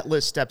 half of that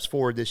list steps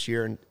forward this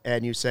year,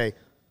 and you say,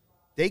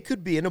 they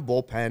could be in a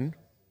bullpen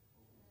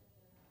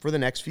for the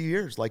next few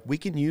years. Like, we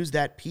can use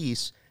that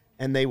piece,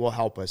 and they will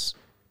help us.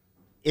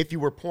 If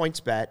you were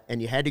PointsBet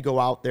and you had to go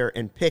out there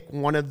and pick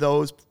one of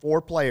those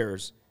 4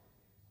 players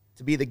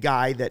to be the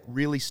guy that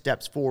really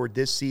steps forward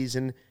this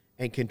season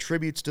and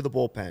contributes to the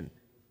bullpen,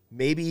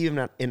 maybe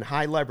even in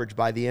high leverage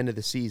by the end of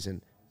the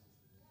season,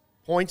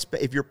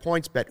 if you're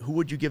PointsBet, who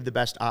would you give the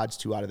best odds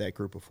to out of that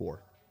group of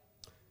 4?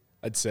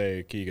 I'd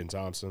say Keegan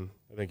Thompson.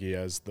 I think he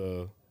has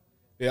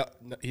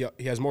he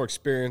has more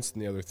experience than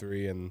the other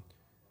 3, and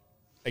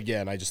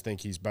again, I just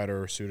think he's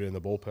better suited in the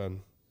bullpen,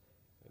 and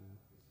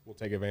we'll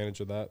take advantage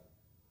of that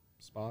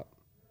spot.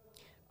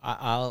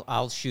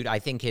 I'll shoot. I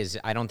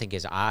don't think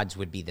his odds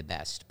would be the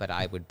best, but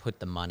I would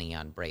put the money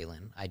on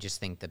Braylon. I just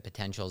think the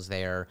potential's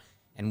there,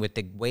 and with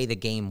the way the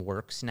game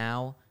works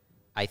now,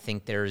 I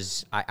think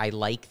I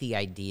like the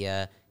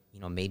idea.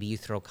 Maybe you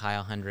throw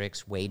Kyle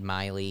Hendricks, Wade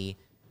Miley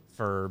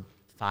for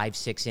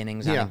 5-6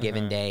 innings on a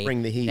given day.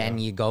 Bring the heat. Then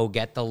you go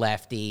get the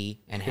lefty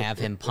and have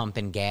him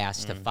pumping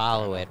gas to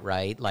follow it,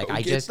 right? Like,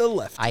 Go get the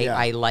lefty.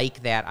 I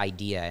like that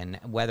idea, and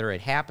whether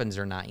it happens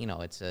or not,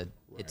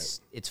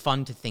 it's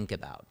fun to think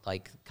about,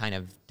 like kind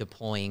of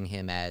deploying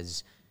him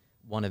as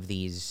one of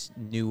these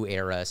new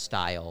era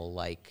style,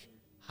 like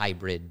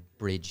hybrid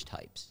bridge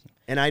types.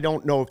 And I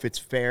don't know if it's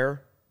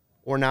fair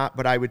or not,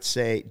 but I would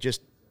say,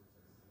 just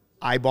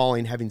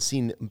eyeballing, having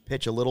seen him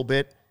pitch a little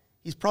bit,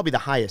 he's probably the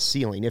highest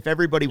ceiling. If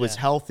everybody was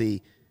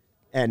healthy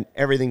and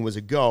everything was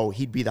a go,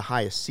 he'd be the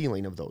highest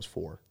ceiling of those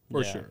 4.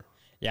 For sure.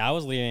 Yeah, I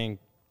was leaning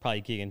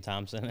probably Keegan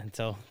Thompson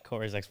until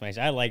Corey's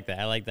explanation. I like that.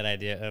 I like that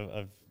idea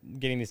of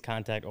getting these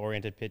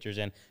contact-oriented pitchers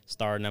in,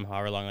 starting them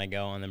however long they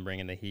go, and then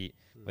bringing the heat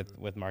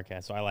with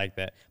Marquez. So I like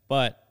that.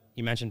 But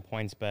you mentioned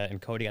PointsBet, and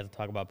Cody got to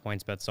talk about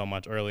PointsBet so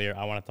much earlier.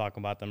 I want to talk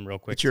about them real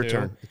quick, It's your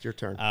turn. It's your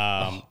turn.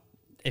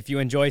 If you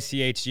enjoy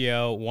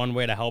CHGO, one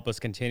way to help us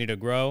continue to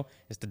grow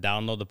is to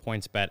download the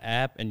PointsBet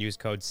app and use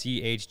code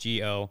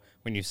CHGO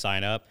when you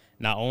sign up.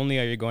 Not only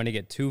are you going to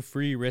get 2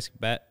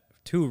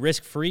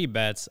 risk-free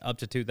bets up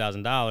to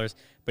 $2,000,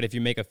 but if you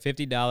make a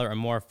 $50 or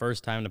more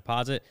first-time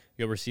deposit,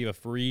 you'll receive a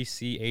free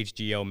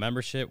CHGO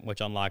membership,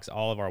 which unlocks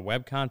all of our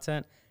web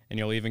content, and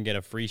you'll even get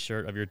a free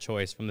shirt of your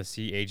choice from the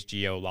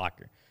CHGO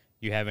locker.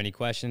 If you have any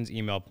questions,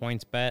 email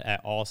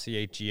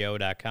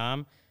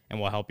pointsbet@allchgo.com, and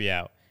we'll help you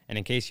out. And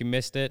in case you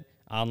missed it,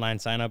 online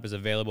sign-up is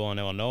available in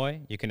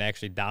Illinois. You can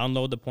actually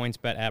download the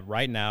PointsBet app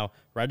right now,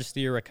 register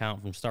your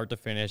account from start to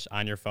finish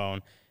on your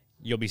phone.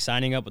 You'll be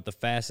signing up with the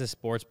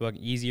fastest sportsbook,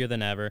 easier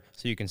than ever,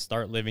 so you can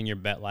start living your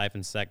bet life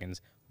in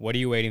seconds. What are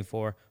you waiting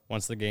for?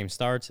 Once the game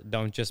starts,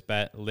 don't just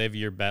bet, live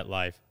your bet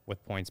life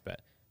with PointsBet.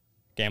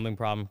 Gambling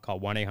problem? Call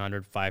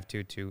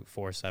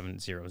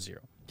 1-800-522-4700.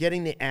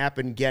 Getting the app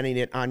and getting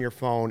it on your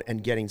phone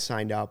and getting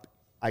signed up,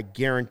 I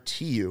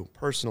guarantee you,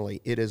 personally,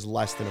 it is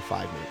less than a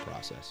 5-minute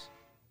process.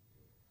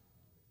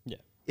 Yeah.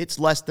 It's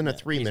less than a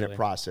 3-minute easily.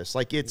 process.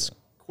 Like, it's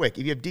quick.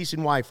 If you have decent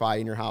Wi-Fi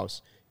in your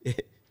house,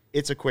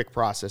 it's a quick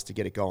process to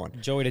get it going.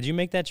 Joey, did you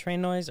make that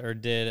train noise, or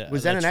did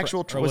Was that an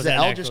actual train? Was the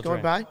L just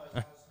going by? That's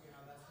from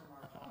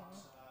our Hawks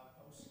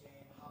post-game.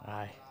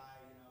 Aye.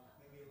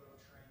 Maybe a little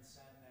train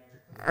send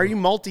there. Are you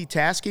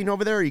multitasking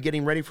over there? Are you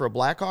getting ready for a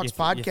Blackhawks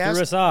podcast? You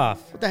threw us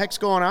off. What the heck's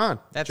going on?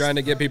 That's Trying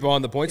to get people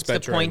on the it's PointsBet the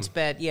train.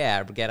 PointsBet.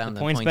 Yeah, get on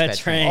the PointsBet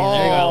train. Oh,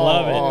 There you go. I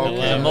love it.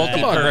 okay. I The love that.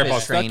 Come on, Grandpa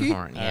multi-purpose train Stucky.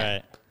 horn. Yeah. All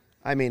right.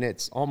 I mean,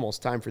 it's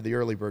almost time for the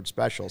early bird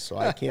special, so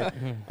I can't.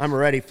 I'm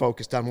already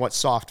focused on what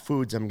soft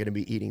foods I'm going to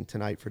be eating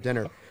tonight for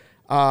dinner.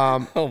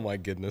 Oh, my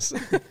goodness.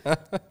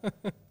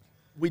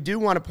 We do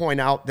want to point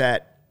out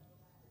that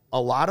a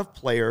lot of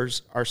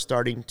players are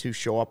starting to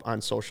show up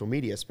on social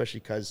media, especially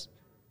because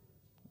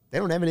they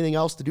don't have anything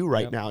else to do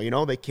right now.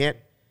 They can't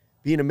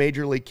be in a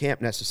major league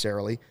camp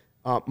necessarily.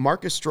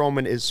 Marcus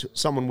Stroman is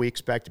someone we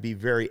expect to be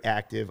very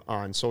active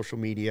on social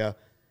media.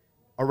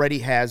 Already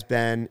has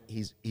been.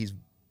 He's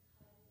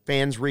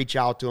fans reach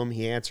out to him.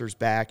 He answers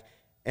back.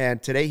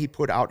 And today he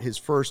put out his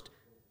first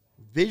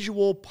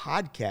visual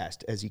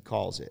podcast, as he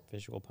calls it.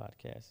 Visual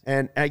podcast.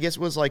 And I guess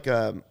it was like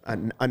a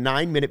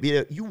 9-minute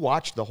video. You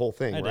watched the whole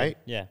thing, I did, right?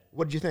 yeah.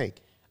 What did you think?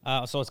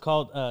 So it's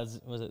called,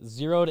 was it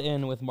Zeroed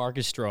In with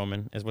Marcus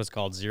Stroman, is what's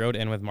called Zeroed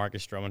In with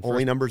Marcus Stroman.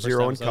 Only number First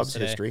 0 in episode Cubs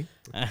today. history.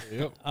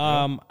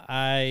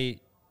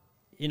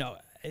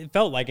 It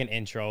felt like an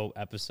intro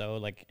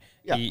episode. Like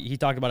he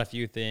talked about a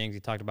few things. He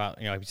talked about,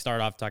 he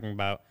started off talking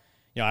about,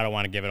 I don't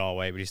want to give it all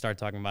away, but he started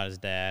talking about his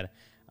dad.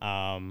 But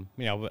I'm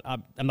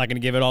not going to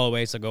give it all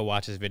away, so go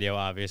watch his video,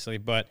 obviously.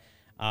 But,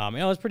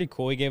 it was pretty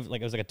cool. He gave,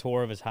 it was like a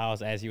tour of his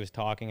house as he was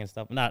talking and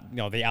stuff. Not,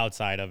 the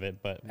outside of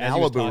it, but as he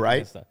was Malibu, talking right?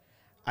 and stuff.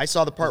 I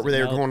saw the part where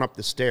they were Malibu? going up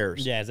the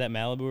stairs. Yeah, is that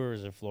Malibu or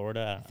is it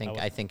Florida? I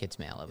think it's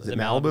Malibu. Is it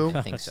Malibu?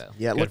 I think so.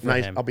 Yeah, it Good looked for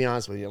nice. him. I'll be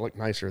honest with you. It looked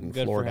nicer than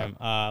Good Florida.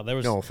 for him. There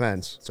was No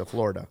offense. It's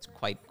Florida.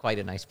 Quite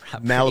a nice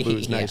property.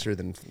 Malibu's Yeah. nicer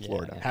than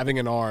Florida. Having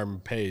an arm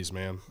pays,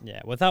 man.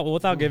 Yeah,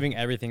 without giving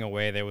everything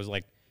away, there was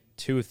like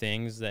 2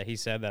 things that he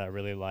said that I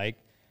really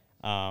liked.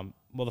 Well,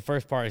 the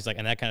first part is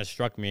and that kind of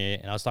struck me,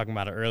 and I was talking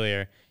about it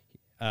earlier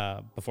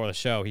before the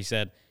show. He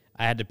said,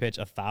 I had to pitch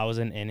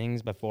 1,000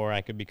 innings before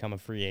I could become a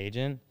free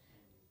agent.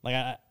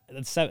 Like,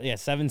 that's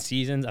 7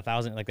 seasons,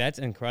 1,000. Like, that's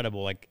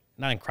incredible. Like,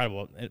 not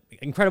incredible,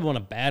 incredible in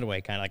a bad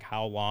way, kind of like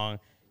how long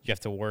you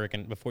have to work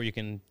and before you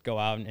can go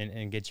out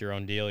and get your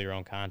own deal, your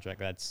own contract.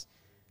 That's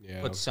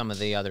Put some of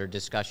the other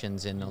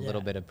discussions in a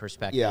little bit of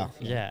perspective.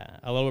 Yeah,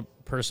 a little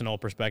personal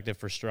perspective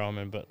for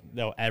Stroman, but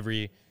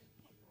every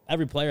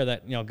player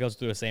that goes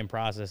through the same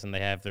process, and they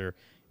have their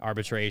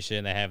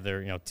arbitration, they have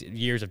their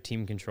years of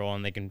team control,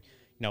 and they can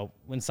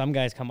when some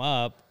guys come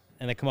up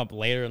and they come up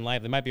later in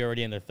life, they might be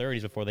already in their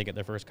 30s before they get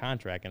their first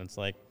contract, and it's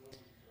like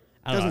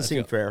Doesn't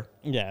seem fair.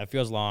 Yeah, it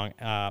feels long.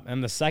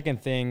 And the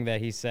second thing that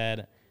he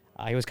said,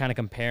 he was kind of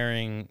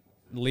comparing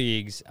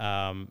leagues,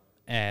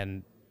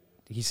 and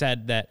he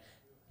said that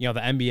the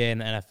NBA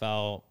and the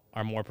NFL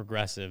are more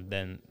progressive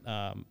than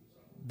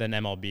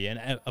MLB,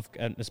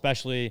 and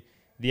especially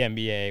the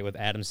NBA with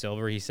Adam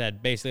Silver. He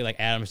said basically like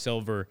Adam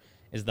Silver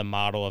is the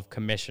model of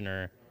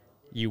commissioner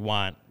you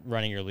want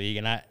running your league,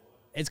 and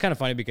it's kind of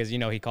funny because he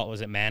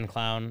was it man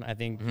clown, I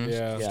think.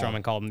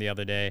 Stroman called him the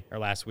other day or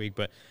last week,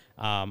 but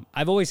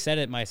I've always said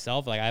it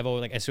myself. Like I've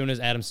always, like, as soon as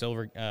Adam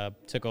Silver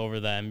took over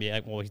the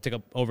NBA, well, he took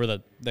over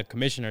the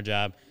commissioner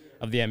job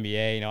of the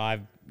NBA.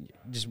 I've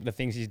just the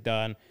things he's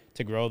done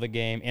to grow the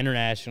game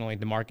internationally,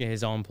 to market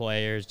his own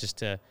players, just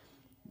to,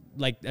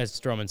 like as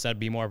Stroman said,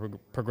 be more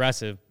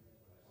progressive.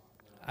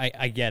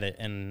 I get it,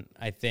 and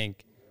I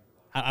think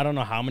I don't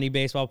know how many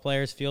baseball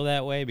players feel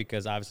that way,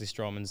 because obviously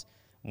Stroman's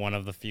one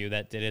of the few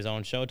that did his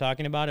own show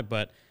talking about it,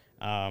 but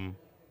I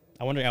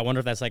wonder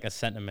if that's like a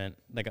sentiment,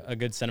 like a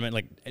good sentiment,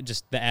 like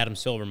just the Adam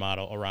Silver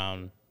model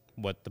around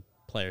what the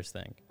players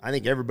think. I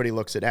think everybody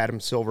looks at Adam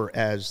Silver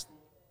as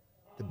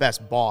the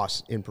best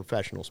boss in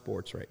professional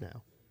sports right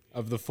now.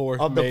 Of the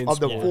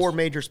four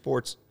major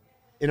sports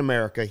in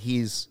America,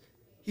 he's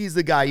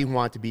the guy you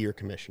want to be your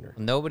commissioner.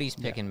 Nobody's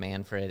picking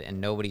Manfred,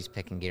 and nobody's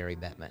picking Gary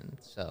Bettman.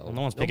 So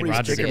no one's picking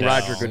Nobody's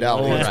Roger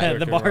Goodell. Right.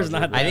 The bar's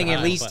not. I think that at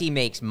high, least but he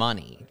makes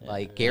money.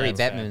 Like Gary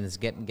that's Bettman is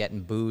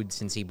getting booed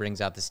since he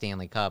brings out the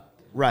Stanley Cup.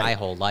 Right. My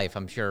whole life,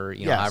 I'm sure.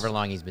 Yes. However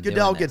long he's been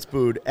Goodell doing it. gets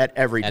booed at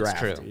every That's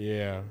draft. true.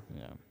 Yeah.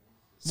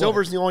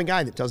 Silver's the only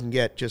guy that doesn't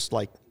get just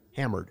like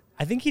hammered.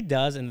 I think he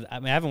does, and I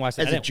haven't watched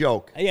it. As a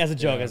joke. Yeah, as a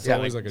joke. Yeah,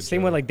 always like a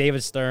same joke. with like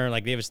David Stern.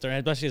 Like David Stern,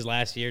 especially his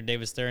last year,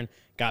 David Stern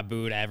got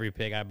booed every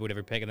pick. And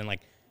then like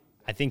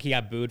I think he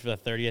got booed for the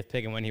 30th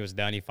pick, and when he was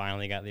done, he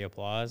finally got the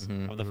applause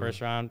of the first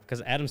round.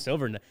 Because Adam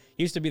Silver, he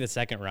used to be the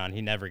second round.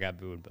 He never got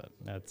booed, but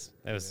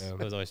it was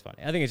always funny.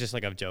 I think it's just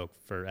like a joke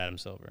for Adam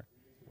Silver.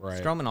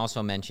 Right. Stroman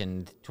also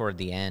mentioned toward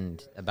the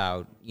end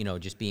about,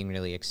 just being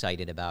really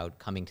excited about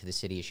coming to the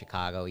city of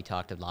Chicago. He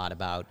talked a lot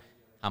about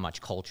how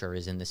much culture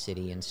is in the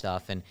city and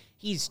stuff, and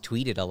he's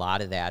tweeted a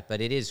lot of that,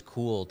 but it is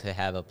cool to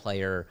have a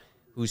player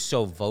who's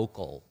so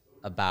vocal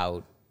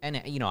about, and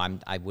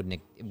I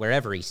wouldn't,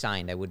 wherever he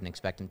signed, I wouldn't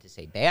expect him to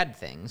say bad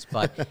things,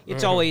 but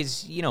it's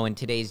always, in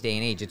today's day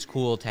and age, it's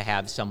cool to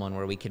have someone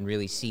where we can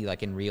really see,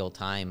 like, in real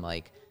time,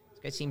 like, this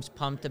guy seems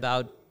pumped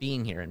about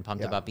being here and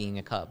pumped about being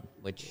a Cub,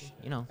 which,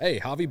 Hey,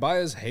 Javi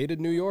Baez hated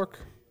New York.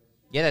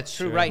 Yeah, that's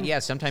true, right? Yeah,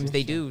 sometimes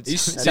they do. He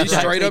Sometimes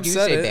straight they up do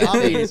said say it. bad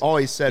Javi things.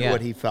 always said Yeah.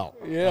 what he felt.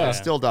 Yeah. He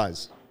still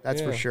does.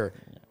 That's for Yeah. sure.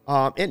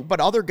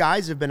 But other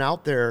guys have been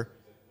out there.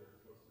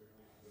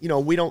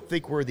 We don't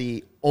think we're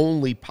the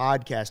only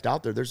podcast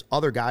out there. There's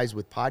other guys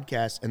with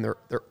podcasts, and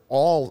they're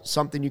all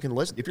something you can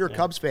listen. If you're a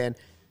Cubs fan,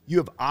 you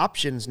have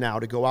options now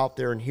to go out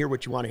there and hear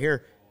what you want to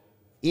hear.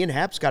 Ian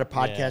Happ's got a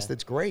podcast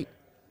that's great,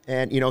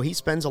 and he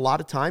spends a lot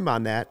of time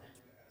on that,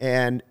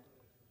 and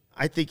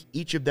I think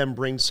each of them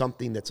brings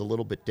something that's a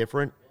little bit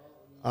different.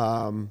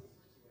 I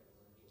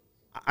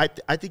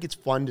think it's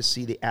fun to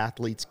see the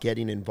athletes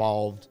getting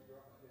involved,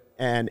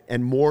 and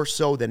more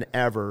so than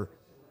ever,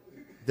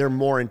 they're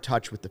more in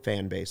touch with the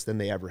fan base than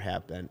they ever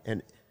have been.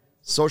 And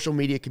social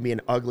media can be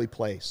an ugly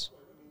place,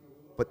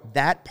 but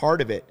that part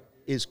of it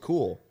is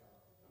cool,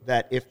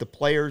 that if the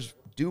players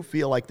do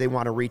feel like they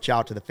want to reach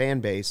out to the fan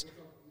base,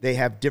 they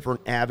have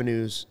different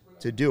avenues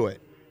to do it.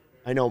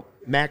 I know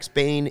Max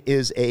Bain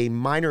is a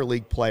minor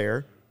league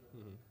player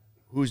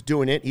who's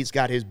doing it. He's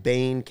got his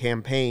Bain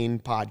Campaign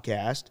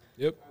podcast.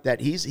 Yep.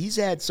 That he's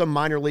had some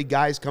minor league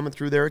guys coming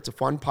through there. It's a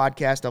fun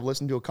podcast. I've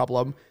listened to a couple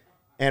of them,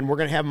 and we're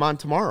going to have him on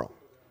tomorrow.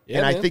 Yeah,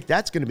 and man. I think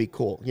that's going to be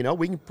cool.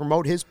 We can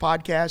promote his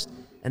podcast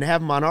and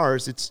have him on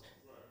ours.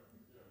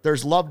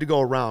 There's love to go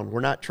around.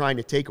 We're not trying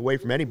to take away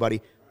from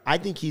anybody. I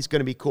think he's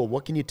going to be cool.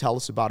 What can you tell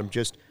us about him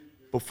just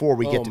before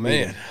we get to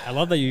meet him? I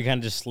love that you kind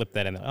of just slip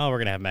that in there. Oh, we're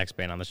gonna have Max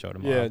Bain on the show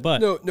tomorrow. Yeah,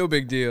 but no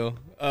big deal.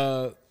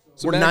 So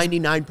We're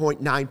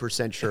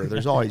 99.9% sure.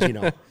 There's always,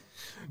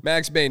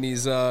 Max Bain, he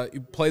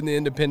played in the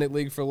independent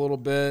league for a little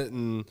bit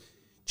and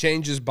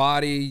changed his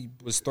body,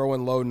 was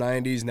throwing low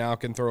 90s, now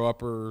can throw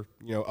upper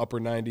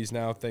 90s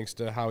now thanks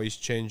to how he's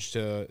changed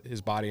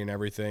his body and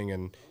everything.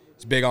 And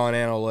he's big on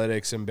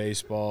analytics and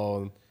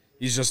baseball. And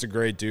he's just a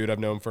great dude. I've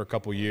known him for a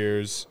couple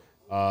years.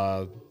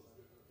 I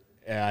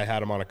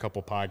had him on a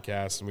couple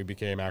podcasts, and we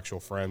became actual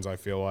friends, I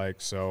feel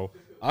like. So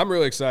I'm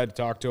really excited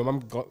to talk to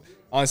him.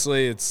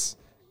 Honestly, it's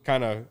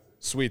kind of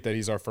sweet that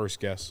he's our first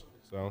guest.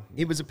 So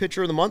He was a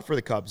pitcher of the month for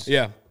the Cubs.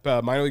 yeah,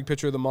 minor league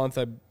pitcher of the month,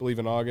 I believe,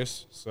 in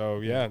August. So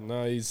yeah,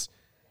 no, he's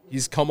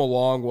come a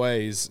long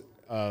way. He's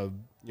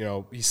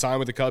he signed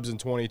with the Cubs in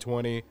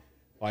 2020,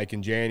 like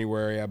in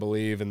January, I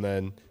believe, and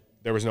then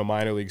there was no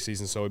minor league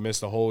season, so he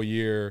missed a whole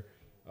year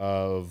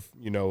of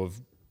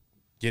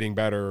getting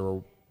better,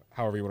 or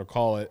however you want to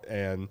call it,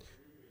 and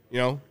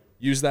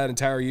used that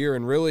entire year.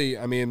 And really,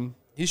 I mean,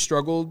 he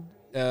struggled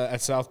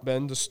at South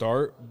Bend to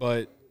start,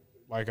 but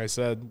like I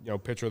said,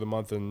 pitcher of the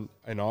month in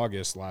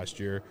August last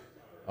year,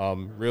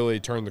 really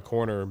turned the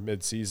corner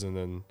mid-season.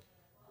 And,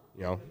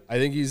 I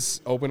think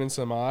he's opening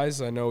some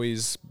eyes. I know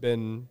he's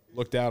been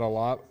looked at a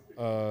lot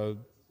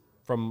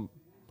from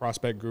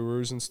prospect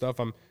gurus and stuff.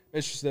 I'm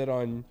interested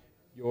on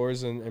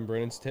yours and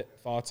Brennan's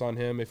thoughts on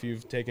him, if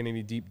you've taken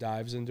any deep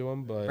dives into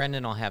him. But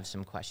Brendan will have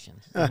some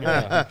questions.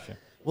 yeah,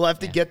 We'll have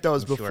to get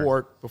those I'm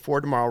sure.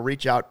 before tomorrow.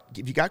 Reach out.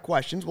 If you got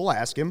questions, we'll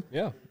ask him.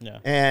 yeah.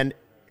 And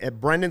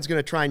Brendan's going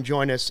to try and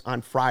join us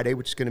on Friday,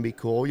 which is going to be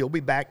cool. You'll be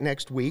back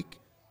next week.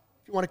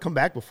 If you want to come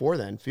back before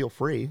then, feel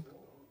free.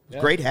 It's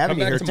great having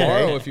you Come here back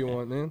tomorrow today. if you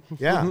want, man.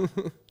 Yeah.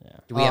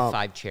 Do we have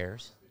 5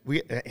 chairs?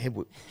 We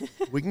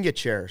can get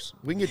chairs.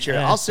 We can get chairs.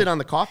 I'll sit on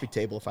the coffee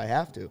table if I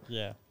have to.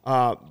 Yeah.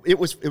 It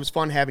was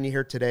fun having you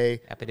here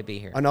today. Happy to be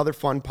here. Another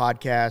fun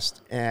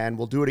podcast, and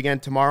we'll do it again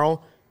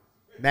tomorrow.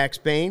 Max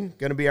Bain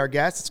going to be our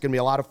guest. It's going to be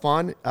a lot of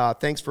fun.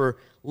 Thanks for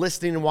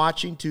listening and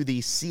watching to the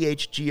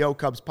CHGO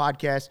Cubs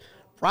podcast,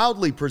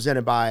 proudly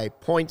presented by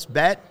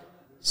PointsBet.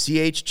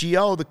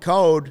 CHGO, the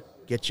code,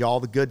 gets you all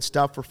the good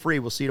stuff for free.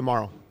 We'll see you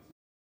tomorrow.